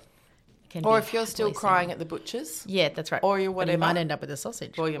do it. Or if you're still crying at the butcher's. Yeah, that's right. Or you're whatever. You might end up with a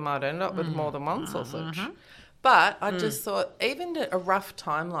sausage. Or you might end up with more than one sausage. But I just thought, even a rough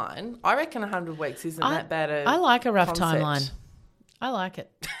timeline, I reckon 100 weeks isn't that bad I like a rough concept. timeline. I like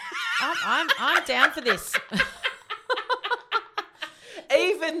it. I'm down for this.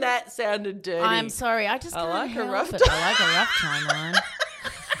 Even that sounded dirty. I'm sorry. I just can't like a help rough it. I like a rough timeline.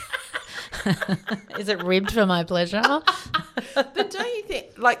 Is it ribbed for my pleasure? But don't you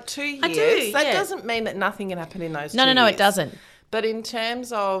think, 2 years, I do, that doesn't mean that nothing can happen in those 2 years. No, it doesn't. But in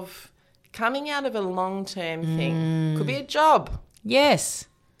terms of coming out of a long-term thing, could be a job. Yes.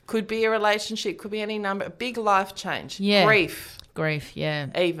 Could be a relationship, could be any number, a big life change. Yeah. Grief, yeah.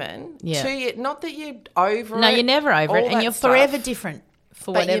 Even. Yeah. 2 years, not that you're over it. No, you're never over it. And you're forever different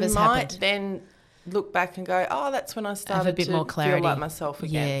for whatever's happened. But you might then look back and go, that's when I started have a bit to more clarity. feel like myself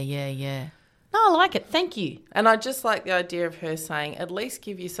again. Yeah. No, I like it. Thank you. And I just like the idea of her saying, at least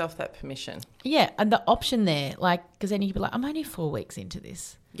give yourself that permission. Yeah, and the option there, because then you could be like, I'm only 4 weeks into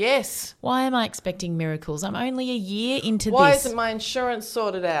this. Yes. Why am I expecting miracles? I'm only a year into this. Why isn't my insurance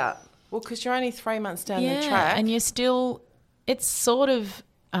sorted out? Well, because you're only 3 months down the track. And you're still, it's sort of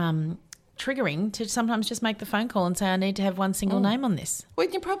triggering to sometimes just make the phone call and say, I need to have one single name on this. Well,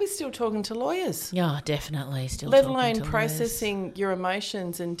 you're probably still talking to lawyers. Yeah, definitely. Let alone processing your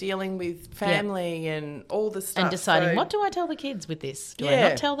emotions and dealing with family and all the stuff. And deciding, what do I tell the kids with this? Do I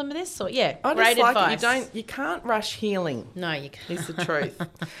not tell them this? Or, I great just advice. You can't rush healing. No, you can't. Is the truth.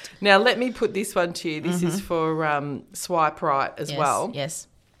 Now, let me put this one to you. This is for Swipe Right as well. Yes.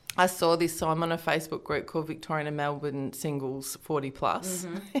 I saw this, so I'm on a Facebook group called Victorian and Melbourne Singles 40+.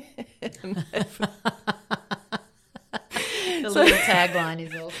 little tagline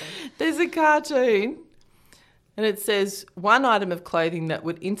is awesome. There's a cartoon and it says, one item of clothing that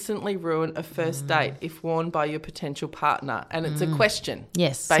would instantly ruin a first date if worn by your potential partner. And it's a question.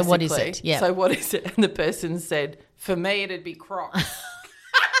 Yes. Basically. So what is it? Yeah. So what is it? And the person said, for me, it'd be Crocs.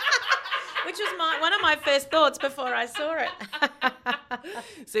 Which was one of my first thoughts before I saw it.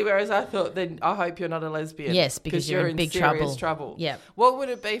 See, whereas I thought, then I hope you're not a lesbian. Yes, because you're in big trouble. Yeah. What would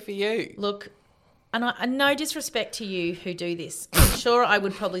it be for you? Look, and no disrespect to you who do this. I'm sure I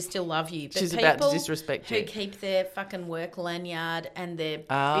would probably still love you. But She's about to disrespect you. Who keep their fucking work lanyard and they're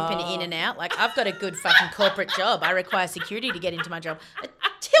bipping in and out. Like, I've got a good fucking corporate job. I require security to get into my job. It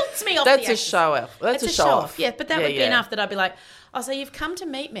tilts me off That's the a show off. That's a show off. Yeah, but that would be enough that I'd be like, oh, so you've come to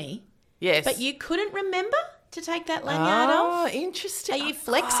meet me. Yes. But you couldn't remember to take that lanyard off? Oh, interesting. Are you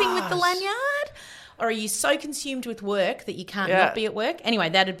flexing with the lanyard? Or are you so consumed with work that you can't not be at work? Anyway,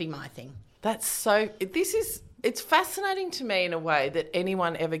 that'd be my thing. That's so... It's fascinating to me in a way that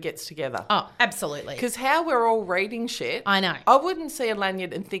anyone ever gets together. Oh, absolutely. Because how we're all reading shit... I know. I wouldn't see a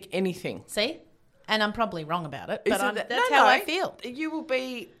lanyard and think anything. See? And I'm probably wrong about it, but that's how I feel. You will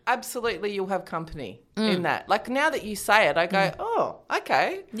be... Absolutely, you'll have company in that. Like, now that you say it, I go, oh,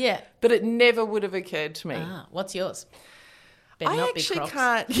 okay. Yeah. But it never would have occurred to me. Ah, what's yours? Better not be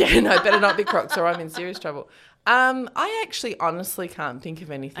Crocs. Better not be Crocs or I'm in serious trouble. I actually honestly can't think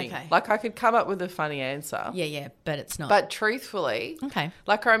of anything. Okay. Like, I could come up with a funny answer. Yeah, but it's not. But truthfully, okay.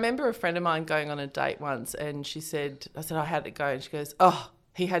 Like, I remember a friend of mine going on a date once and I said, oh, how'd it go? And she goes, oh,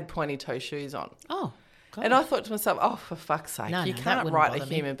 he had pointy toe shoes on. Oh, God. And I thought to myself, oh, for fuck's sake, you can't write a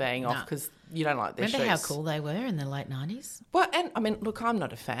human being off because you don't like their shoes. Remember how cool they were in the late 90s? Well, and I mean, look, I'm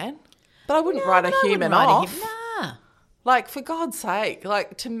not a fan, but I wouldn't write a human off. Nah. Like, for God's sake,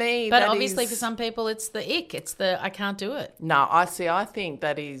 like, to me, but obviously for some people it's the ick. It's the I can't do it. No, I think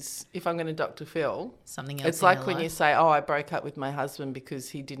that is, if I'm going to Dr. Phil, something else. It's like when you say, oh, I broke up with my husband because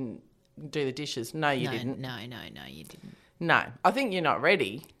he didn't do the dishes. No, you didn't. No, you didn't. No, I think you're not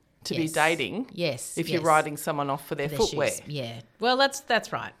ready to be dating. Yes. If you're writing someone off for their footwear. Shoes. Yeah. Well,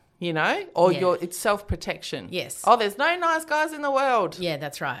 that's right. You know? Or it's self-protection. Yes. Oh, there's no nice guys in the world. Yeah,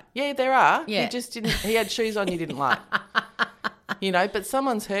 that's right. Yeah, there are. Yeah. He had shoes on you didn't like. You know, but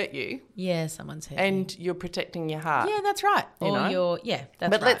someone's hurt you. Yeah, someone's hurt you. And you're protecting your heart. Yeah, that's right. That's right.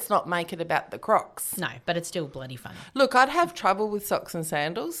 But let's not make it about the Crocs. No, but it's still bloody funny. Look, I'd have trouble with socks and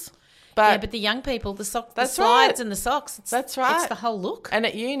sandals. But the young people, the slides and the socks. That's right. It's the whole look. And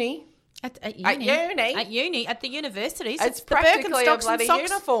at uni. At uni, at the universities, it's practically a bloody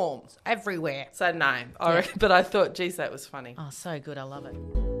uniform everywhere. So no, but I thought, geez, that was funny. Oh, so good, I love it.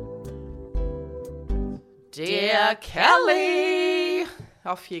 Dear Kelly,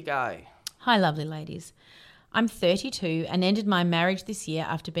 off you go. Hi, lovely ladies. I'm 32 and ended my marriage this year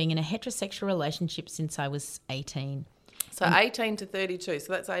after being in a heterosexual relationship since I was 18. So 18 to 32,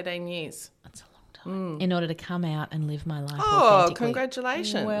 so that's 18 years. That's a long time. In order to come out and live my life authentically. Oh,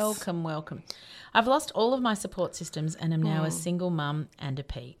 congratulations. Welcome. I've lost all of my support systems and am now a single mum and a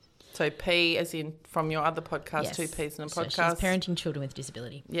P. So P as in from your other podcast, yes. 2 Ps in a podcast. So she's parenting children with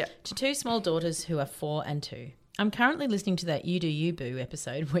disability. Yeah. To 2 small daughters who are 4 and 2. I'm currently listening to that You Do You Boo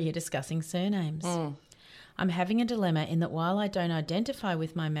episode where you're discussing surnames. I'm having a dilemma in that while I don't identify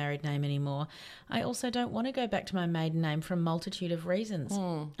with my married name anymore, I also don't want to go back to my maiden name for a multitude of reasons.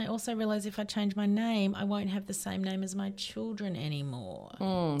 I also realise if I change my name, I won't have the same name as my children anymore.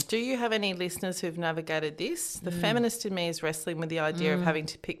 Do you have any listeners who've navigated this? The feminist in me is wrestling with the idea of having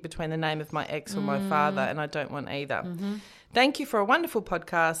to pick between the name of my ex or my father, and I don't want either. Thank you for a wonderful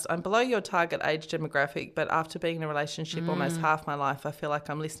podcast. I'm below your target age demographic, but after being in a relationship almost half my life, I feel like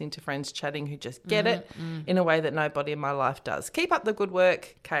I'm listening to friends chatting who just get it in a way that nobody in my life does. Keep up the good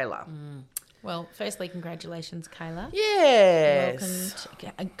work, Kayla. Well, firstly, congratulations, Kayla. Yes.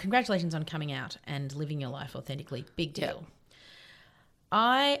 Congratulations on coming out and living your life authentically. Big deal.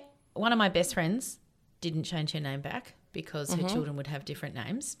 Yep. One of my best friends didn't change her name back because her children would have different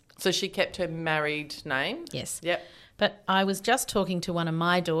names. So she kept her married name? Yes. Yep. But I was just talking to one of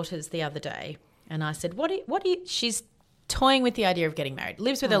my daughters the other day and I said, she's toying with the idea of getting married,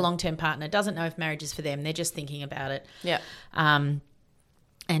 lives with her long-term partner, doesn't know if marriage is for them. They're just thinking about it. Yeah. And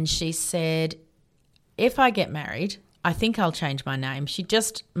she said, if I get married, I think I'll change my name.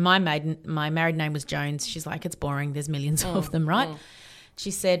 My married name was Jones. She's like, it's boring. There's millions of them, right? She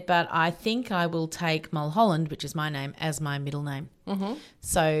said, but I think I will take Mulholland, which is my name, as my middle name.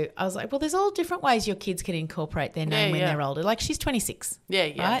 So I was like, well, there's all different ways your kids can incorporate their name when they're older. Like she's 26.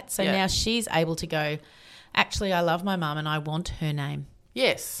 Right? So now she's able to go, actually, I love my mum and I want her name.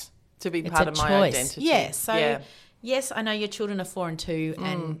 Yes, to be part of my identity. Yeah, so yes, I know your children are 4 and 2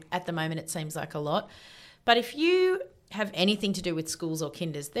 and at the moment it seems like a lot. But if you have anything to do with schools or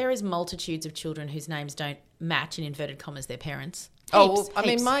kinders. There is multitudes of children whose names don't match, in inverted commas, their parents. Heaps. I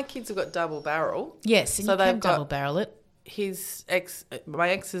mean, my kids have got double barrel. Yes, and so they've double barrel it. My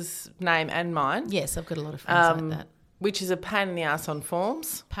ex's name and mine. Yes, I've got a lot of friends like that. Which is a pain in the ass on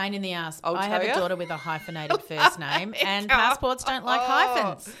forms. Pain in the ass. I have a daughter with a hyphenated first name, and passports don't like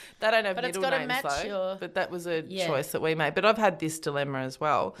hyphens. They don't have but middle it's got names, to match though. But that was a choice that we made. But I've had this dilemma as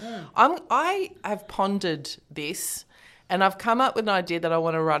well. I have pondered this, and I've come up with an idea that I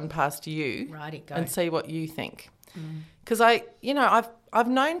want to run past you. Righty, go. And see what you think. Because I've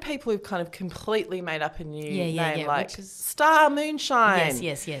known people who've kind of completely made up a new name, like Star Moonshine.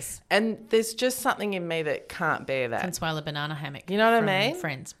 Yes. And there's just something in me that can't bear that. Consuela Banana Hammock. You know what I mean?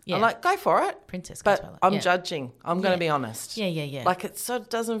 Friends. Yeah. I'm like, go for it. Princess but Consuela. I'm judging. I'm going to be honest. Yeah. Like it sort of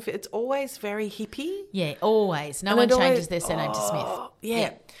doesn't fit. It's always very hippie. Yeah, always. No one changes their surname to Smith.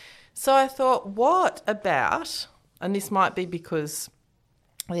 Yeah. So I thought, what about, and this might be because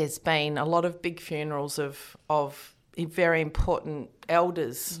there's been a lot of big funerals of very important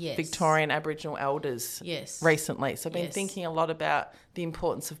elders, Victorian Aboriginal elders recently. So I've been thinking a lot about the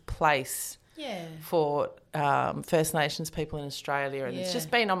importance of place for First Nations people in Australia, and it's just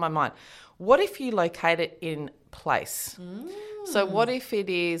been on my mind. What if you locate it in place? So what if it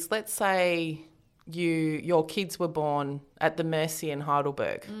is, let's say your kids were born at the Mercy in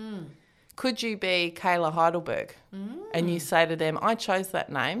Heidelberg. Could you be Kayla Heidelberg? And you say to them, I chose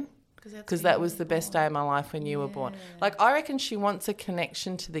that name because that was the best day of my life when you were born. Like, I reckon she wants a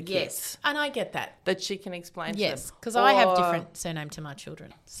connection to the kids. Yes, and I get that. That she can explain to them. Yes, because I have different surname to my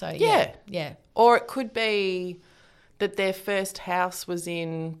children. So, yeah. Or it could be that their first house was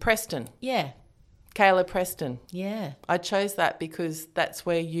in Preston. Yeah. Kayla Preston. Yeah. I chose that because that's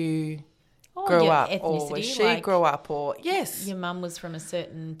where you grew up, or where she grew up, or your mum was from a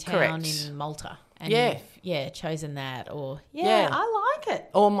certain town in Malta, and you've chosen that, or I like it.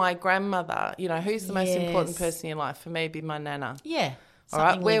 Or my grandmother, who's the most important person in your life? For me, it'd be my nana. Yeah. All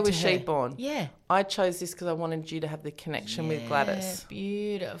right, where was she born? Yeah. I chose this because I wanted you to have the connection with Gladys.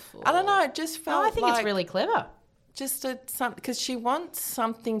 Beautiful. I don't know, it just felt I think it's really clever. Just something, because she wants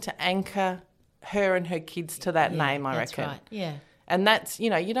something to anchor her and her kids to that name, I reckon. That's right, yeah. And that's, you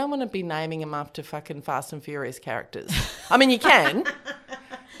don't want to be naming them after fucking Fast and Furious characters. I mean, you can,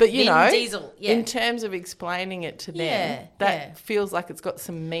 but, Vin Diesel, in terms of explaining it to them, that feels like it's got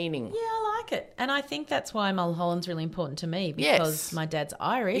some meaning. Yeah, I like it. And I think that's why Mulholland's really important to me, because my dad's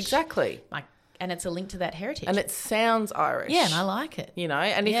Irish. Exactly. And it's a link to that heritage. And it sounds Irish. Yeah, and I like it.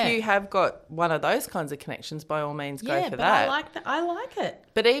 And if you have got one of those kinds of connections, by all means, go for that. I like it.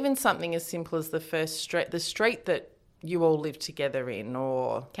 But even something as simple as the street that you all lived together in,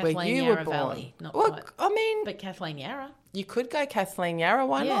 or Kathleen where you Yarra were born. Valley. Not quite. I mean... But Kathleen Yarra. You could go Kathleen Yarra,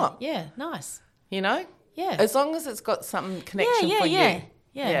 why not? Yeah, nice. Yeah. As long as it's got some connection for you.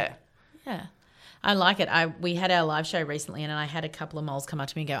 Yeah. I like it. We had our live show recently, and I had a couple of moles come up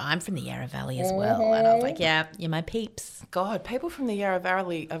to me and go, I'm from the Yarra Valley as well. And I was like, yeah, you're my peeps. God, people from the Yarra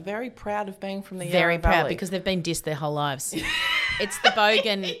Valley are very proud of being from the Yarra Valley. Very proud, because they've been dissed their whole lives. It's the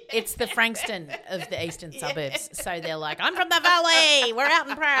Bogan, it's the Frankston of the eastern suburbs. So they're like, I'm from the valley. We're out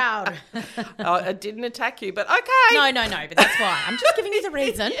and proud. I didn't attack you, but okay. No, but that's why. I'm just giving you the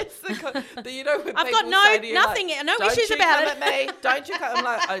reason. Yes, when I've got no issues about it. Don't you come at me. Don't you come. I'm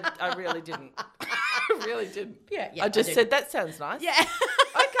like, I really didn't. I really didn't. Yeah. I just said, that sounds nice. Yeah.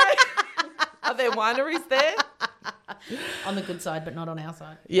 Okay. Are there wineries there? On the good side, but not on our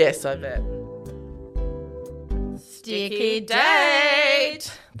side. Yes, I bet. Sticky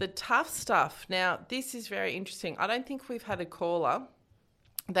date. The tough stuff. Now, this is very interesting. I don't think we've had a caller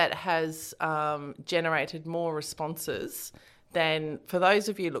that has generated more responses than, for those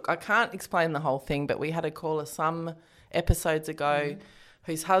of you, look, I can't explain the whole thing, but we had a caller some episodes ago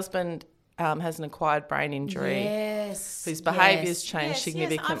whose husband has an acquired brain injury, whose behaviour's changed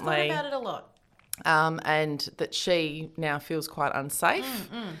significantly. I've thought about it a lot. And that she now feels quite unsafe.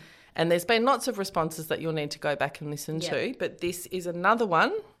 And there's been lots of responses that you'll need to go back and listen to, but this is another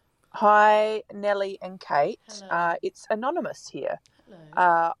one. Hi, Nellie and Kate. It's Anonymous here.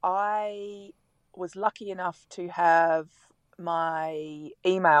 Hello. I was lucky enough to have my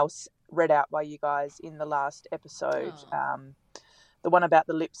emails read out by you guys in the last episode, the one about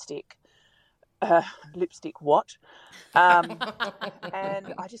the lipstick. Lipstick what? And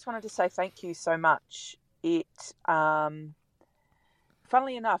I just wanted to say thank you so much.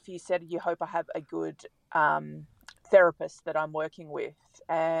 Funnily enough, you said you hope I have a good therapist that I'm working with.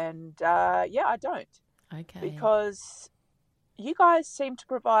 And, I don't. Okay. Because you guys seem to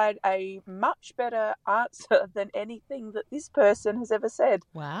provide a much better answer than anything that this person has ever said.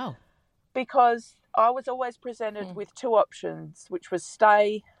 Wow. Because I was always presented with two options, which was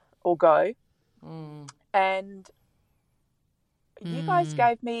stay or go. And you guys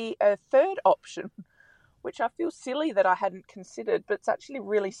gave me a third option, which I feel silly that I hadn't considered, but it's actually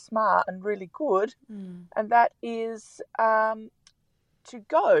really smart and really good. And that is to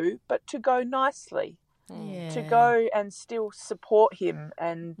go, but to go nicely. To go and still support him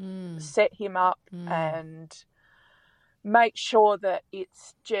and set him up and make sure that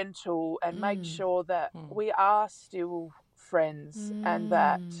it's gentle and make sure that we are still friends and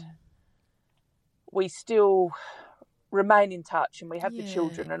that we still remain in touch and we have the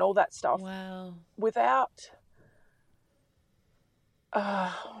children and all that stuff. Wow. Without,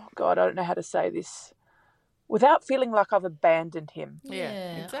 oh God, I don't know how to say this, without feeling like I've abandoned him.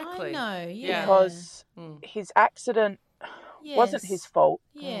 Yeah, exactly. I know, Because his accident wasn't his fault.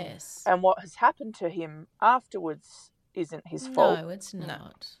 Yes. And what has happened to him afterwards isn't his fault. No, it's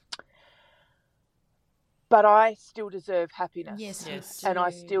not. But I still deserve happiness. Yes, you do. And I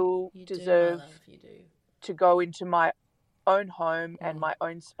still deserve my love, you do. to go into my own home and my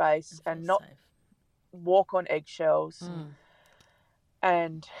own space and not walk on eggshells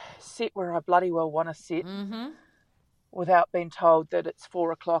and sit where I bloody well want to sit without being told that it's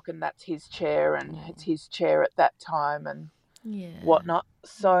 4:00 and that's his chair and it's his chair at that time and whatnot.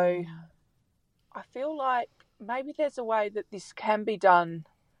 So I feel like maybe there's a way that this can be done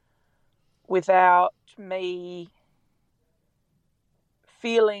without me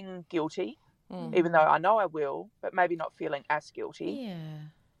feeling guilty, even though I know I will, but maybe not feeling as guilty. Yeah.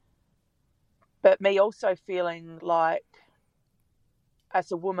 But me also feeling like,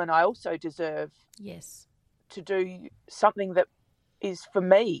 as a woman, I also deserve to do something that is for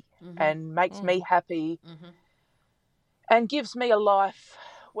me and makes me happy and gives me a life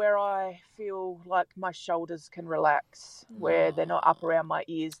where I feel like my shoulders can relax, where they're not up around my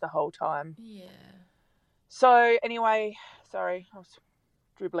ears the whole time. Yeah. So anyway, sorry, I was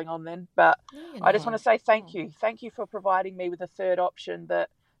dribbling on then, but I just want to say thank you. Thank you for providing me with a third option that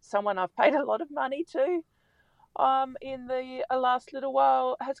someone I've paid a lot of money to in the last little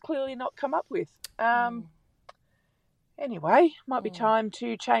while has clearly not come up with. Anyway, might be time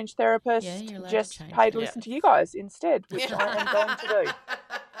to change therapist. Just pay to listen to you guys instead, which I am going to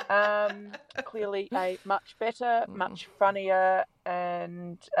do. Clearly a much better, much funnier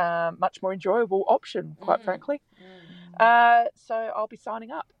and much more enjoyable option, quite frankly. So I'll be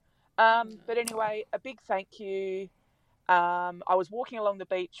signing up. But anyway, a big thank you. I was walking along the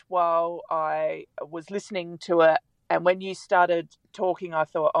beach while I was listening to it, and when you started talking, I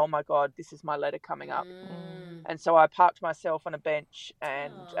thought, oh my God, this is my letter coming up. And so I parked myself on a bench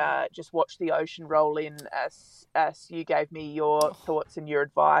and just watched the ocean roll in as you gave me your thoughts and your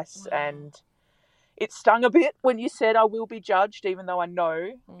advice. And it stung a bit when you said I will be judged, even though I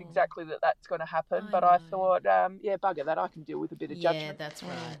know exactly that that's going to happen. But I thought, bugger that, I can deal with a bit of judgment. Yeah, that's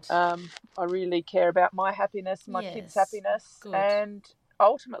right. I really care about my happiness, my kids' happiness. Good. And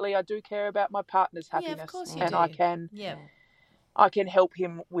ultimately I do care about my partner's happiness. Yeah, of course you and do. I can help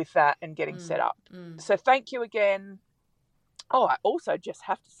him with that and getting set up. So thank you again. Oh, I also just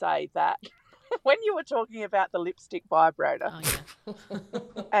have to say that when you were talking about the lipstick vibrator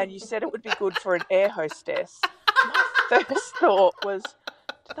and you said it would be good for an air hostess, my first thought was,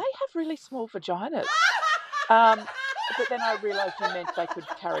 do they have really small vaginas? But then I realised you meant they could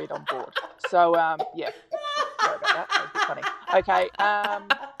carry it on board. So, sorry about that. That was a bit funny. Okay,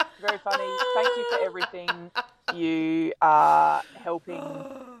 very funny. Thank you for everything. You are helping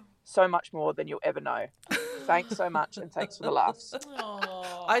so much more than you'll ever know. Thanks so much, and thanks for the laughs.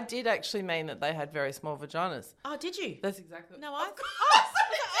 Aww. I did actually mean that they had very small vaginas. Oh, did you? That's exactly. No, I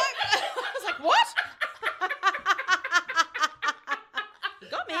was like, what? You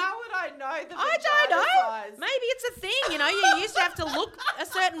got me. How would I know the I don't know. Size? Maybe it's a thing. You know, you used to have to look a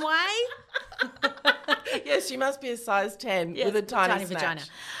certain way. Yes, she must be a size 10 with a tiny vagina.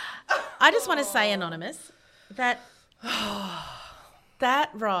 I just want to say, Anonymous, that that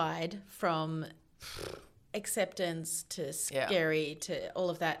ride from acceptance to scary to all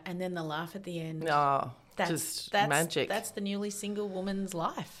of that, and then the laugh at the end. Oh, that's magic. That's the newly single woman's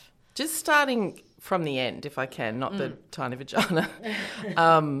life. Just starting from the end, if I can, not the tiny vagina.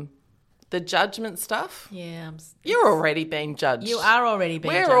 The judgment stuff. Yeah. You're already being judged. You are already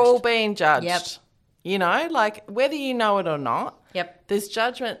being judged. We're all being judged. Yep. You know, like whether you know it or not. Yep. There's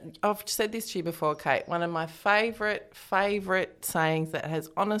judgment. I've said this to you before, Kate. One of my favourite sayings that has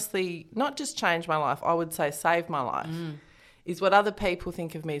honestly not just changed my life, I would say saved my life, is what other people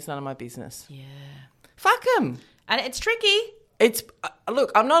think of me is none of my business. Yeah. Fuck them. And it's tricky. It's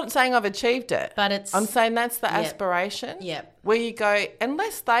look, I'm not saying I've achieved it. But I'm saying that's the aspiration. Yep. Where you go,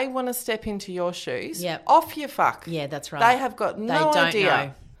 unless they want to step into your shoes, Yep. off you fuck. Yeah, that's right. They have got no idea.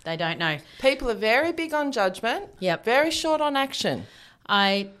 Know. They don't know. People are very big on judgment. Yep. Very short on action.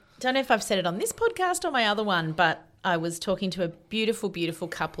 I don't know if I've said it on this podcast or my other one, but I was talking to a beautiful, beautiful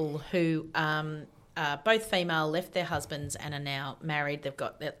couple who both female, left their husbands and are now married.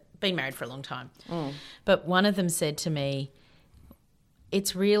 They've been married for a long time. But one of them said to me,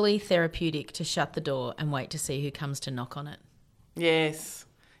 it's really therapeutic to shut the door and wait to see who comes to knock on it. Yes.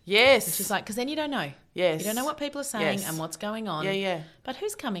 Yes. Which is like, because then you don't know. Yes. You don't know what people are saying and what's going on. Yeah, yeah. But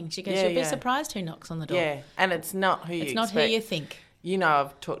who's coming? She goes, you'll be surprised who knocks on the door. Yeah, and it's not who you expect. It's not who you think. You know,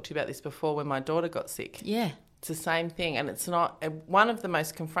 I've talked to you about this before when my daughter got sick. Yeah. It's the same thing, and it's not one of the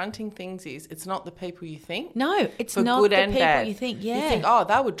most confronting things is it's not the people you think. No, it's not the people you think. Yeah. You think, oh,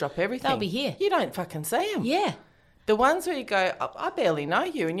 they would drop everything. They'll be here. You don't fucking see them. Yeah. The ones where you go, I barely know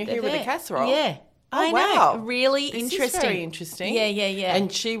you, and you're here with a casserole. Yeah. Oh, I wow. know. Really this interesting. Is very interesting. Yeah, yeah, yeah.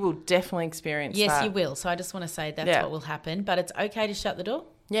 And she will definitely experience that. Yes, you will. So I just want to say that's what will happen. But it's okay to shut the door.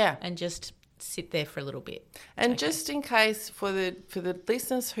 Yeah. And just sit there for a little bit. And just in case for the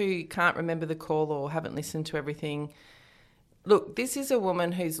listeners who can't remember the call or haven't listened to everything, look, this is a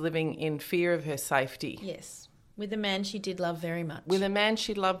woman who's living in fear of her safety. Yes. With a man she did love very much. With a man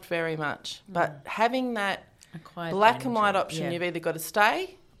she loved very much. But having that black and white option, you've either got to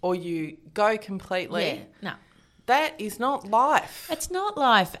stay or you go completely. Yeah, no. That is not life. It's not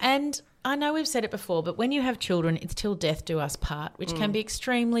life. And I know we've said it before, but when you have children, it's till death do us part, which can be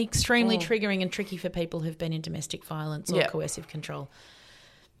extremely, extremely triggering and tricky for people who've been in domestic violence or coercive control.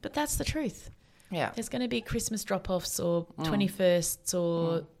 But that's the truth. Yeah. There's going to be Christmas drop-offs or 21sts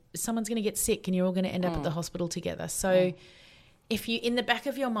or someone's going to get sick and you're all going to end up at the hospital together. So if you, in the back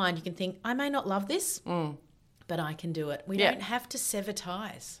of your mind, you can think, I may not love this, but I can do it. We don't have to sever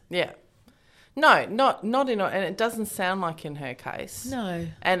ties. Yeah. No, not in, and it doesn't sound like in her case. No.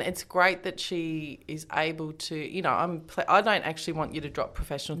 And it's great that she is able to, you know, I don't actually want you to drop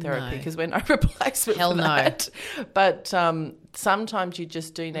professional therapy because we're no replacement for that. But sometimes you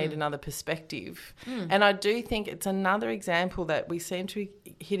just do need another perspective. And I do think it's another example that we seem to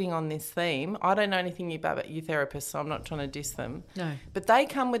be hitting on this theme. I don't know anything about you therapists, so I'm not trying to diss them. No. But they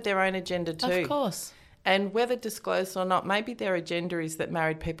come with their own agenda too. Of course. And whether disclosed or not, maybe their agenda is that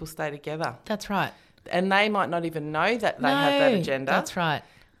married people stay together. That's right. And they might not even know that they have that agenda. That's right.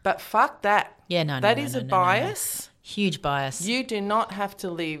 But fuck that. Yeah, no. That is a bias. Huge bias. You do not have to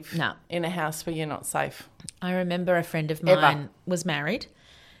live in a house where you're not safe. I remember a friend of mine was married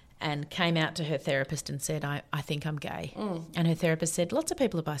and came out to her therapist and said, I think I'm gay. And her therapist said, lots of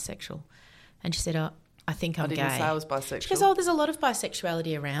people are bisexual. And she said, I think I'm gay. I didn't say I was bisexual. She goes, there's a lot of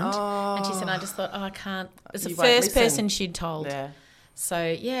bisexuality around. And she said, I just thought, I can't. It's the first person she'd told. Yeah. So,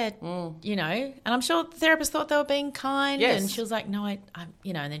 you know, and I'm sure the therapist thought they were being kind. Yes. And she was like, no, I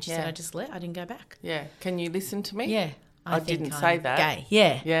you know, and then she said, I didn't go back. Yeah. Can you listen to me? Yeah. I didn't say that. Gay.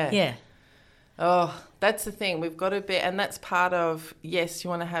 Yeah. Yeah. Yeah. Oh, that's the thing. We've got to be, and that's part of, yes,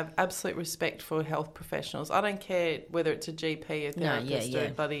 you want to have absolute respect for health professionals. I don't care whether it's a GP, a therapist, or a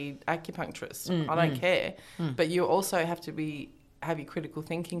bloody acupuncturist. I don't care. But you also have to have your critical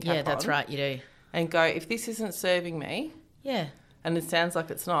thinking cap on. Yeah, that's right, you do. And go, if this isn't serving me, and it sounds like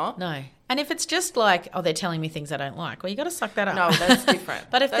it's not. No. And if it's just like, they're telling me things I don't like, well, you got to suck that up. No, that's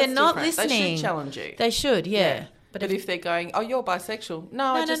different. But if they're not listening. They should challenge you. They should, yeah. But if they're going, you're bisexual. No,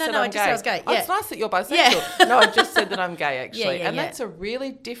 I just said I I'm just gay. said I was gay. Oh, it's nice that you're bisexual. No, I just said that I'm gay, actually. That's a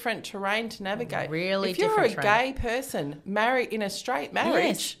really different terrain to navigate. Really if you're different a gay person married in a straight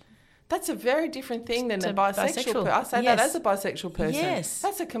marriage, that's a very different thing than a bisexual person. I say that as a bisexual person. Yes.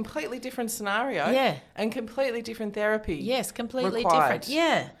 That's a completely different scenario. Yeah. And completely different therapy. Yes, completely required. different.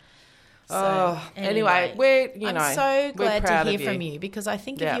 Yeah. So, anyway, I'm so glad to hear you. from you because I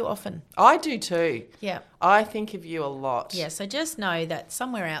think of you often. I do too. Yeah. I think of you a lot. Yeah, so just know that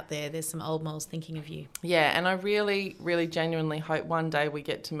somewhere out there's some old moles thinking of you. Yeah, and I really, really genuinely hope one day we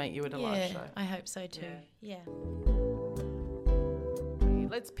get to meet you at a live show. I hope so too. Yeah.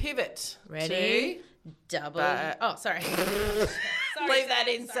 Let's pivot. Ready? Double. Sorry. Leave that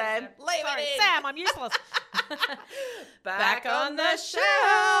in, Sam. Leave it in. Sam, I'm useless. Back on the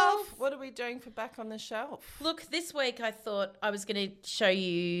shelf. What are we doing for Back on the Shelf? Look, this week I thought I was going to show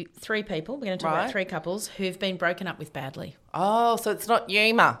you 3 people. We're going to talk about 3 couples who've been broken up with badly. Oh, so it's not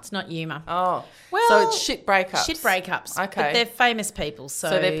Yuma. It's not Yuma. Oh. Well, so it's shit breakups. Shit breakups. Okay. But they're famous people. So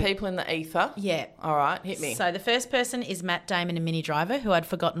they're people in the ether? Yeah. All right, hit me. So the first person is Matt Damon and Minnie Driver, who I'd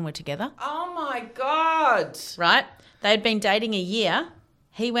forgotten were together. Oh, my God. Right? They'd been dating a year.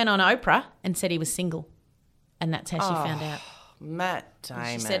 He went on Oprah and said he was single. And that's how she found out. Matt Damon.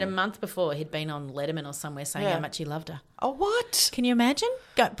 She said a month before he'd been on Letterman or somewhere saying how much he loved her. Oh, what? Can you imagine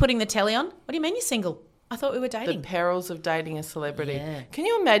putting the telly on? What do you mean you're single? I thought we were dating. The perils of dating a celebrity. Yeah. Can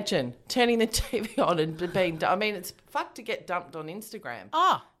you imagine turning the TV on and being... I mean, it's fucked to get dumped on Instagram.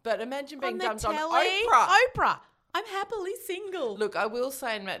 Oh. But imagine being dumped on telly? Oprah. Oprah. I'm happily single. Look, I will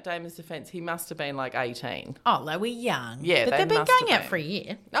say in Matt Damon's defence, he must have been like 18. Oh, they were young. Yeah, but they they've been must going have out for a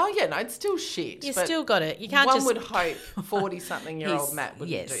year. Oh, yeah, no, it's still shit. You but still got it. You can't one just... would hope 40-something-year-old Matt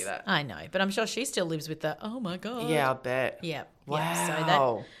wouldn't do that. I know, but I'm sure she still lives with the, oh, my God. Yeah, I bet. Yeah. Wow. Yeah, so that,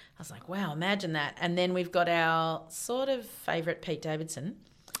 I was like, wow, imagine that. And then we've got our sort of favourite Pete Davidson.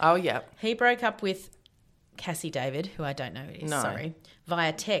 Oh, yeah. He broke up with Cassie David, who I don't know who it is, sorry,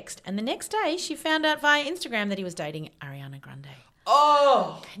 via text. And the next day she found out via Instagram that he was dating Ariana Grande.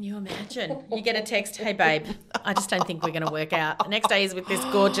 Oh! Can you imagine? You get a text, hey, babe, I just don't think we're going to work out. The next day he's with this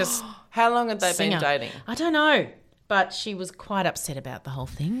gorgeous How long had they singer. been dating? I don't know, but she was quite upset about the whole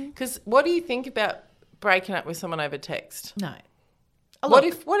thing. Because what do you think about breaking up with someone over text? No. What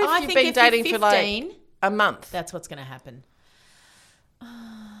if you've been dating for like a month? That's what's going to happen.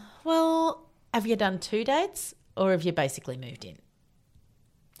 Well, have you done 2 dates or have you basically moved in?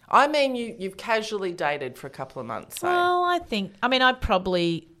 I mean, you've casually dated for a couple of months. So. Well,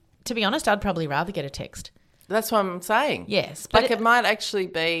 to be honest, I'd probably rather get a text. That's what I'm saying. Yes. But it might actually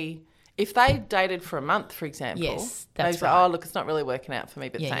be, if they dated for a month, for example. Yes, that's they right. say, oh, look, it's not really working out for me,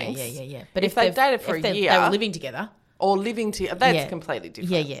 but thanks. Yeah. But if they've dated for a year. They were living together. Or living together, that's completely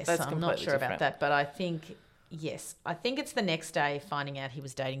different. Yeah, yes. That's I'm not sure about that, but I think... Yes, I think it's the next day finding out he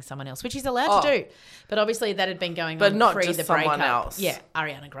was dating someone else, which he's allowed to do. But obviously that had been going but on not pre just the someone breakup. else. Yeah,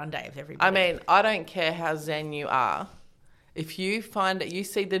 Ariana Grande of everybody. I mean, I don't care how zen you are. If you find that you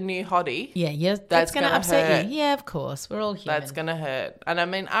see the new hottie, that's going to upset hurt. you. Yeah, of course. We're all human. That's going to hurt. And I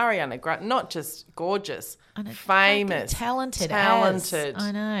mean, Ariana Grande, not just gorgeous, famous, talented.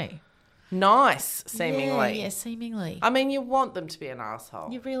 I know. Nice, seemingly. Yeah, seemingly. I mean, you want them to be an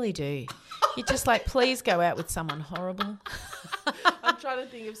asshole. You really do. You're just like, please go out with someone horrible. I'm trying to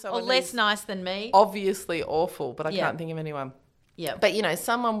think of someone or less nice than me. Obviously awful, but I can't think of anyone. Yeah. But, you know,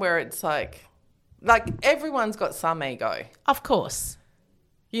 someone where it's like everyone's got some ego. Of course.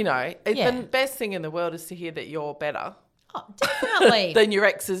 You know, the best thing in the world is to hear that you're better. Oh, definitely. than your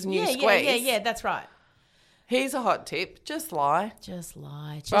ex's new squeeze. Yeah, that's right. Here's a hot tip. Just lie. Just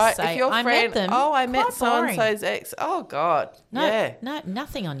right? say, if your I friend, met them. Oh, I met so-and-so's ex. Oh, God. No,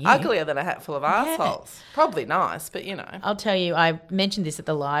 nothing on you. Uglier than a hatful of assholes. Probably nice, but, you know. I'll tell you, I mentioned this at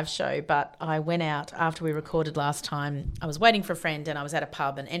the live show, but I went out after we recorded last time. I was waiting for a friend and I was at a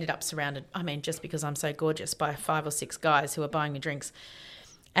pub and ended up surrounded, just because I'm so gorgeous, by 5 or 6 guys who were buying me drinks.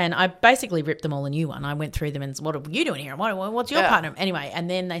 And I basically ripped them all a new one. I went through them and said, what are you doing here? What's your partner? Anyway, and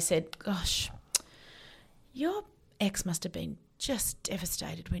then they said, gosh, your ex must have been just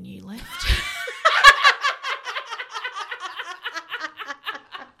devastated when you left.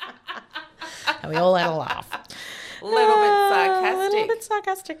 And we all had a laugh. A little bit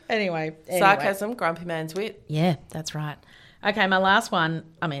sarcastic. Anyway. Sarcasm, grumpy man's wit. Yeah, that's right. Okay, my last one,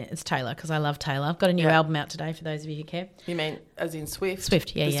 it's Taylor because I love Taylor. I've got a new album out today for those of you who care. You mean as in Swift?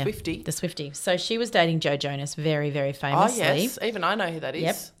 Swift, yeah. The Swiftie? The Swiftie. So she was dating Joe Jonas very, very famously. Oh, yes. Even I know who that is.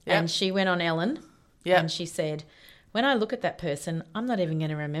 Yep. And she went on Ellen and she said, when I look at that person, I'm not even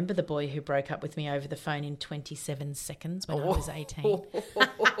going to remember the boy who broke up with me over the phone in 27 seconds when I was 18.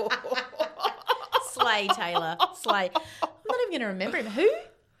 Slay, Taylor. Slay. I'm not even going to remember him. Who?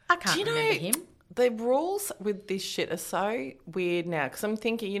 I can't remember him. The rules with this shit are so weird now because I'm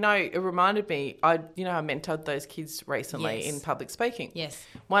thinking, it reminded me, I mentored those kids recently in public speaking. Yes.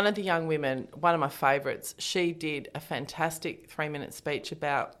 One of the young women, one of my favourites, she did a fantastic 3-minute speech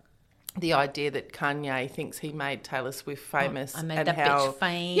about the idea that Kanye thinks he made Taylor Swift famous. I made that bitch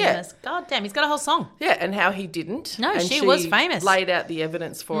famous. Yeah. God damn, he's got a whole song. Yeah, and how he didn't. No, and she was famous. Laid out the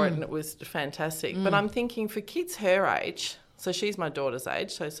evidence for it and it was fantastic. But I'm thinking for kids her age, so she's my daughter's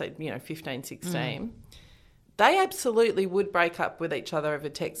age, so say, 15, 16, they absolutely would break up with each other over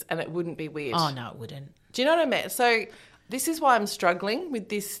text and it wouldn't be weird. Oh, no, it wouldn't. Do you know what I mean? So this is why I'm struggling with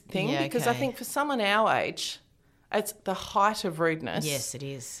this thing because I think for someone our age, it's the height of rudeness. Yes, it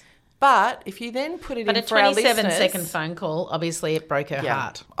is. But if you then put it in for our listeners... But a 27-second phone call, obviously it broke her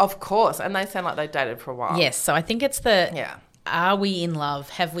heart. Of course, and they sound like they dated for a while. Yes, so I think it's are we in love?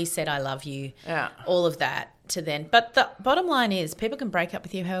 Have we said I love you? Yeah. All of that to then. But the bottom line is people can break up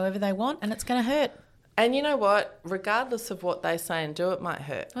with you however they want and it's going to hurt. And you know what? Regardless of what they say and do, it might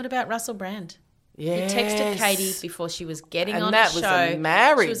hurt. What about Russell Brand? Yes. He texted Katie before she was getting on the show. And that was a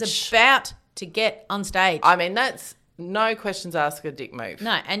marriage. She was about to get on stage. I mean, that's... No questions asked, a dick move.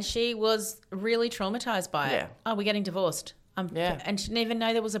 No, and she was really traumatised by it. Yeah. Oh, we're getting divorced. And she didn't even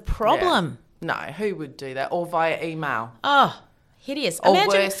know there was a problem. Yeah. No, who would do that? Or via email. Oh, hideous. Or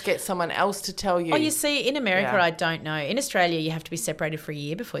worse, get someone else to tell you. Oh, you see, in America, I don't know. In Australia, you have to be separated for a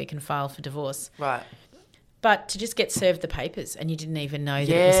year before you can file for divorce. Right. But to just get served the papers and you didn't even know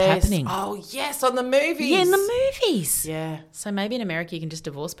that it was happening. Oh, yes, on the movies. Yeah, in the movies. Yeah. So maybe in America you can just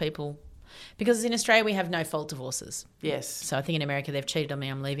divorce people. Because in Australia we have no fault divorces. Yes. So I think in America they've cheated on me,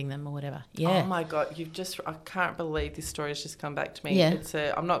 I'm leaving them or whatever. Yeah. Oh, my God. I can't believe this story has just come back to me.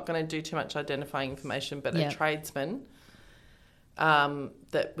 Yeah. I'm not going to do too much identifying information, but a tradesman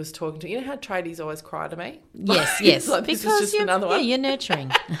that was talking to... You know how tradies always cry to me? Yes. Like, because this is just another one. you're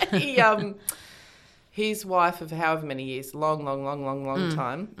nurturing. His wife of however many years, long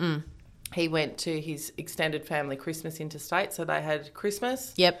time, he went to his extended family Christmas interstate. So they had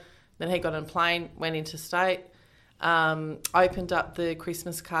Christmas. Yep. Then he got on a plane, went interstate, opened up the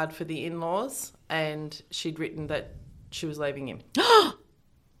Christmas card for the in-laws, and she'd written that she was leaving him.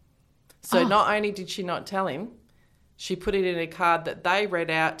 So not only did she not tell him, she put it in a card that they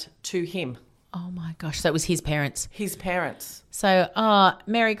read out to him. Oh, my gosh. So it was his parents. His parents. So,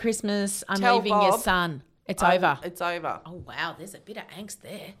 Merry Christmas. I'm leaving Bob, your son. It's over. It's over. Oh, wow. There's a bit of angst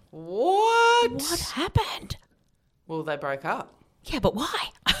there. What? What happened? Well, they broke up. Yeah, but why?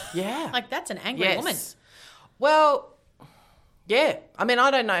 Yeah. Like, that's an angry woman. Well, yeah. I mean, I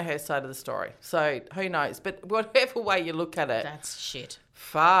don't know her side of the story, so who knows? But whatever way you look at it. That's shit.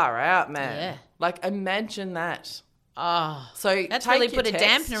 Far out, man. Yeah. Like, imagine that. Oh, so that's really put a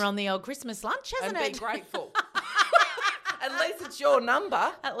dampener on the old Christmas lunch, hasn't it? And be grateful. At least it's your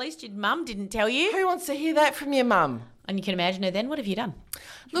number. At least your mum didn't tell you. Who wants to hear that from your mum? And you can imagine her then. What have you done?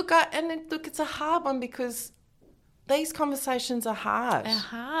 Look, it's a hard one because these conversations are hard. They're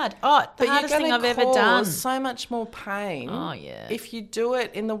hard. Oh, the hardest thing I've ever done. So much more pain. Oh, yeah. If you do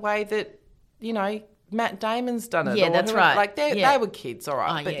it in the way that, Matt Damon's done it. Yeah, that's right. Like, they were kids, all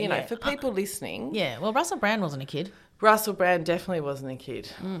right. But, for people listening. Yeah, well, Russell Brand wasn't a kid. Russell Brand definitely wasn't a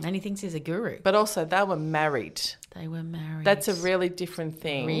kid. And he thinks he's a guru. But also, they were married. They were married. That's a really different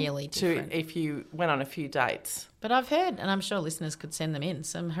thing. Really different. To if you went on a few dates. But I've heard, and I'm sure listeners could send them in,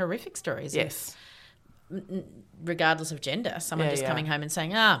 some horrific stories. Yes. Regardless of gender, someone coming home and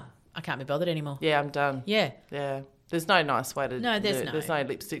saying, I can't be bothered anymore. Yeah, I'm done. Yeah. Yeah. There's no nice way to do it. There's no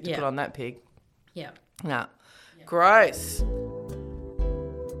lipstick to put on that pig. Yeah. No. Yeah. Gross.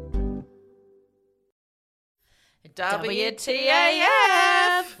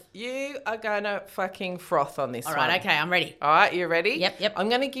 WTAF! You are going to fucking froth on this one. All right, okay, I'm ready. All right, you ready? Yep. I'm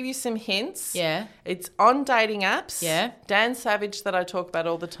going to give you some hints. Yeah. It's on dating apps. Yeah. Dan Savage, that I talk about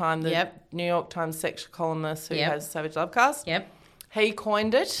all the time, the New York Times sexual columnist who has Savage Lovecast. Yep. He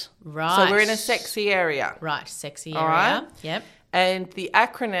coined it. Right. So we're in a sexy area. Right, sexy area. All right. Yep. And the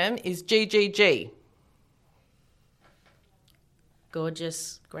acronym is GGG.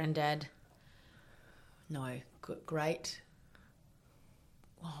 Gorgeous, granddad. No, great.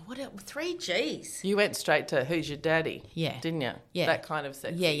 Oh, what? 3 G's. You went straight to who's your daddy? Yeah. Didn't you? Yeah. That kind of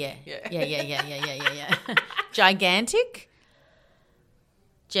sexy. Yeah. Gigantic.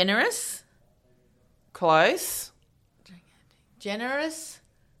 Generous. Close. Generous.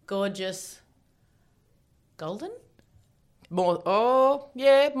 Gorgeous. Golden.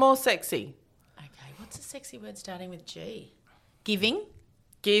 More sexy. Okay, what's a sexy word starting with G? Giving.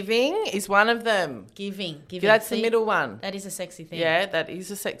 Giving is one of them. Giving. That's the middle one. That is a sexy thing. Yeah, that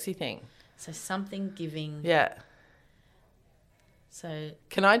is a sexy thing. So something giving. Yeah. So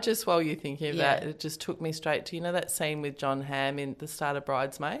can I just, while you're thinking of that, it just took me straight to, that scene with John Hamm in the start of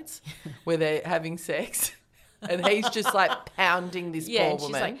Bridesmaids where they're having sex and he's just like pounding this poor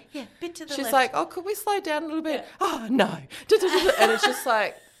woman. She's like, bit to the She's left. like, oh, could we slow down a little bit? Yeah. Oh, no. And it's just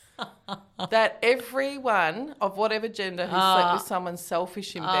like that everyone of whatever gender who slept with someone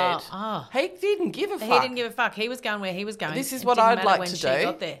selfish in bed, he didn't give a fuck. He didn't give a fuck. He was going where he was going. This is what I'd like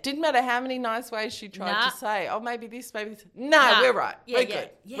to do. Didn't matter how many nice ways she tried to say, oh, maybe this, maybe this. No, we're right. We're good.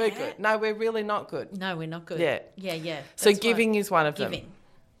 Yeah. We're good. No, we're really not good. No, we're not good. Yeah. So giving is one of them.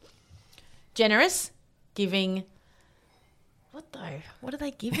 Generous, giving. What though? What are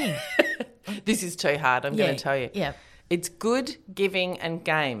they giving? This is too hard, I'm going to tell you. Yeah. It's good, giving and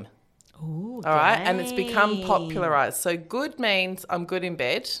game. Ooh, all right? And it's become popularised. So good means I'm good in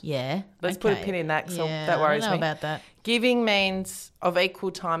bed. Yeah. Let's put a pin in that because that worries me. I don't know about that. Giving means of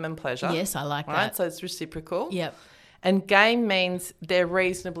equal time and pleasure. Yes, I like that. Right? So it's reciprocal. Yep. And game means they're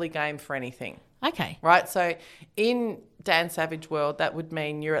reasonably game for anything. Okay. Right? So in Dan Savage world, that would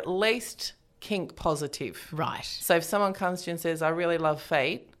mean you're at least kink positive. Right. So if someone comes to you and says, I really love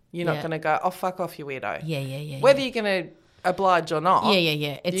feet, you're not going to go, oh, fuck off, you weirdo. Yeah. Whether you're going to oblige or not.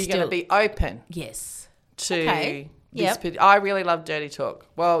 Yeah. You're going to be open. Yes. To I really love dirty talk.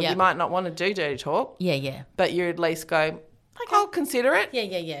 Well, Yep. you might not want to do dirty talk, Yeah. but you at least go, I'll consider it.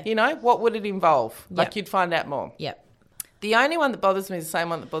 Yeah. You know, what would it involve? Like you'd find out more. Yep. The only one that bothers me is the same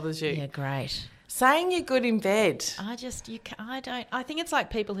one that bothers you. Yeah, great. Saying you're good in bed. I think it's like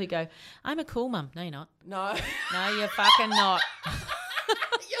people who go, I'm a cool mum. No, you're not. No. No, you're fucking not.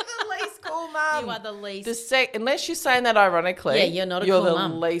 You're the least cool mum. You are the least. Unless you're saying that ironically. Yeah, you're not a you're cool the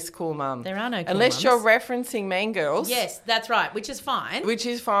mum. least cool mum. There are no cool Unless mums. you're referencing Mean Girls. Yes, that's right, which is fine. Which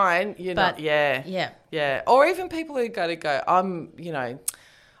is fine. You're But- not. Yeah. Yeah. Yeah. Or even people who go,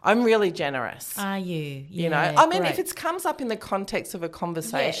 I'm really generous. Are you? Yeah, You know, I mean, great. if it comes up in the context of a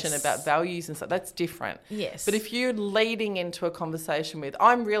conversation Yes. about values and stuff, that's different. Yes. But if you're leading into a conversation with,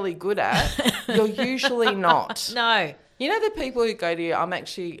 I'm really good at, you're usually not. No. You know the people who go to you, I'm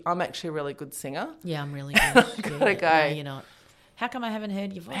actually a really good singer. Yeah, I'm really good. Gotta go. No, you're not. How come I haven't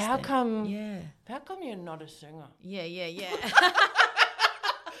heard your voice How there? come? Yeah. How come you're not a singer? Yeah.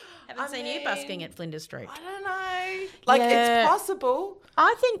 Haven't seen you busking at Flinders Street. I don't know. Like Yeah. it's possible.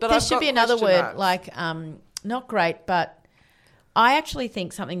 I think But there I've should got be another question word, marks. like not great, but I actually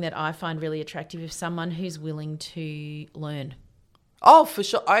think something that I find really attractive is someone who's willing to learn. Oh, for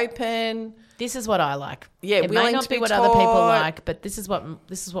sure. Open. This is what I like. Yeah, it may willing not to be be what other people taught. like, but this is what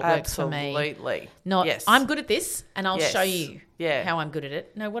works for me. Absolutely. Not Yes. I'm good at this, and I'll Yes. show you Yeah. how I'm good at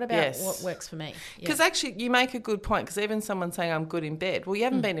it. No, what about Yes. what works for me? Yeah. Because actually, you make a good point. Because even someone saying I'm good in bed, well, you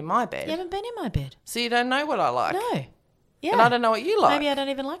haven't been in my bed, You haven't been in my bed. so you don't know what I like. No. Yeah. And I don't know what you like. Maybe I don't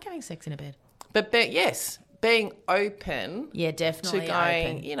even like having sex in a bed. But yes, being open Yeah, to definitely going,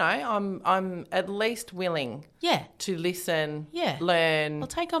 open. you know, I'm at least willing Yeah. to listen, Yeah. learn. I'll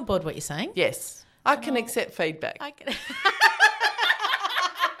take on board what you're saying. Yes, I can accept feedback. I can.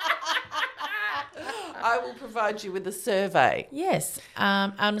 I will provide you with a survey. Yes.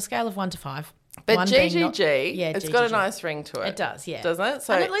 On a scale of 1 to 5. But one being GGG, not- yeah, it's got a GGG. nice ring to it. It does, yeah. Doesn't it?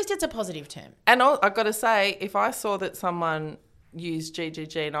 So, And at least it's a positive term. and I've got to say, if I saw that someone used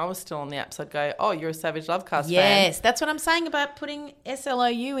GGG and I was still on the apps, I'd go, oh, you're a Savage Lovecast fan. Yes, that's what I'm saying about putting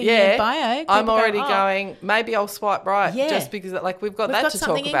SLOU in Yeah, your bio. People I'm already go, oh, going, maybe I'll swipe right Yeah. just because, like, we've got We've that got to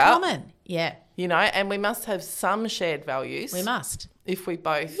something talk in about. common. Yeah, You know, and we must have some shared values. we must. If we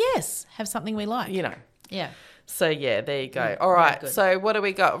both, Yes, have something we like. you know. Yeah. So, yeah, there you go. All right, good. so what do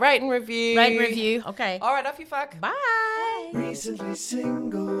we got? Rate and review. Rate and review. Okay. All right, off you fuck. Bye. Recently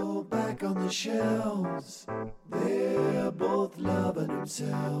single, back on the shelves. They're both loving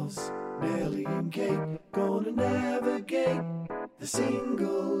themselves. Nelly and Kate gonna navigate the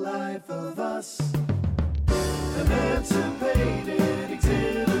single life of us. Emancipated,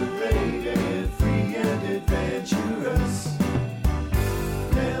 exhilarated, free and adventurous.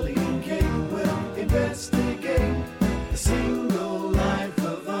 Nelly and Kate will investigate the single life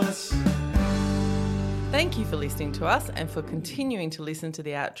of us. Thank you for listening to us and for continuing to listen to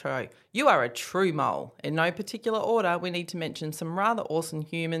the outro. You are a true mole. In no particular order, we need to mention some rather awesome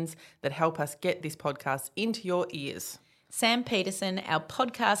humans that help us get this podcast into your ears. Sam Peterson, our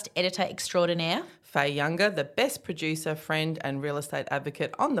podcast editor extraordinaire. Faye Younger, the best producer, friend and real estate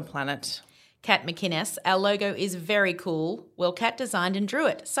advocate on the planet. Kat McInnes, our logo is very cool. Well, Kat designed and drew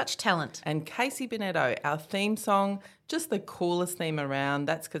it. Such talent. And Casey Bonetto, our theme song, just the coolest theme around.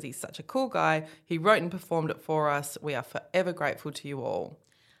 That's because he's such a cool guy. He wrote and performed it for us. We are forever grateful to you all.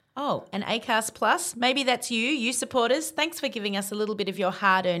 Oh, and Acast Plus, maybe that's you supporters. Thanks for giving us a little bit of your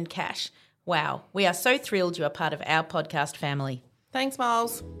hard-earned cash. Wow, we are so thrilled you are part of our podcast family. Thanks,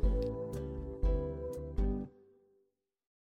 Miles.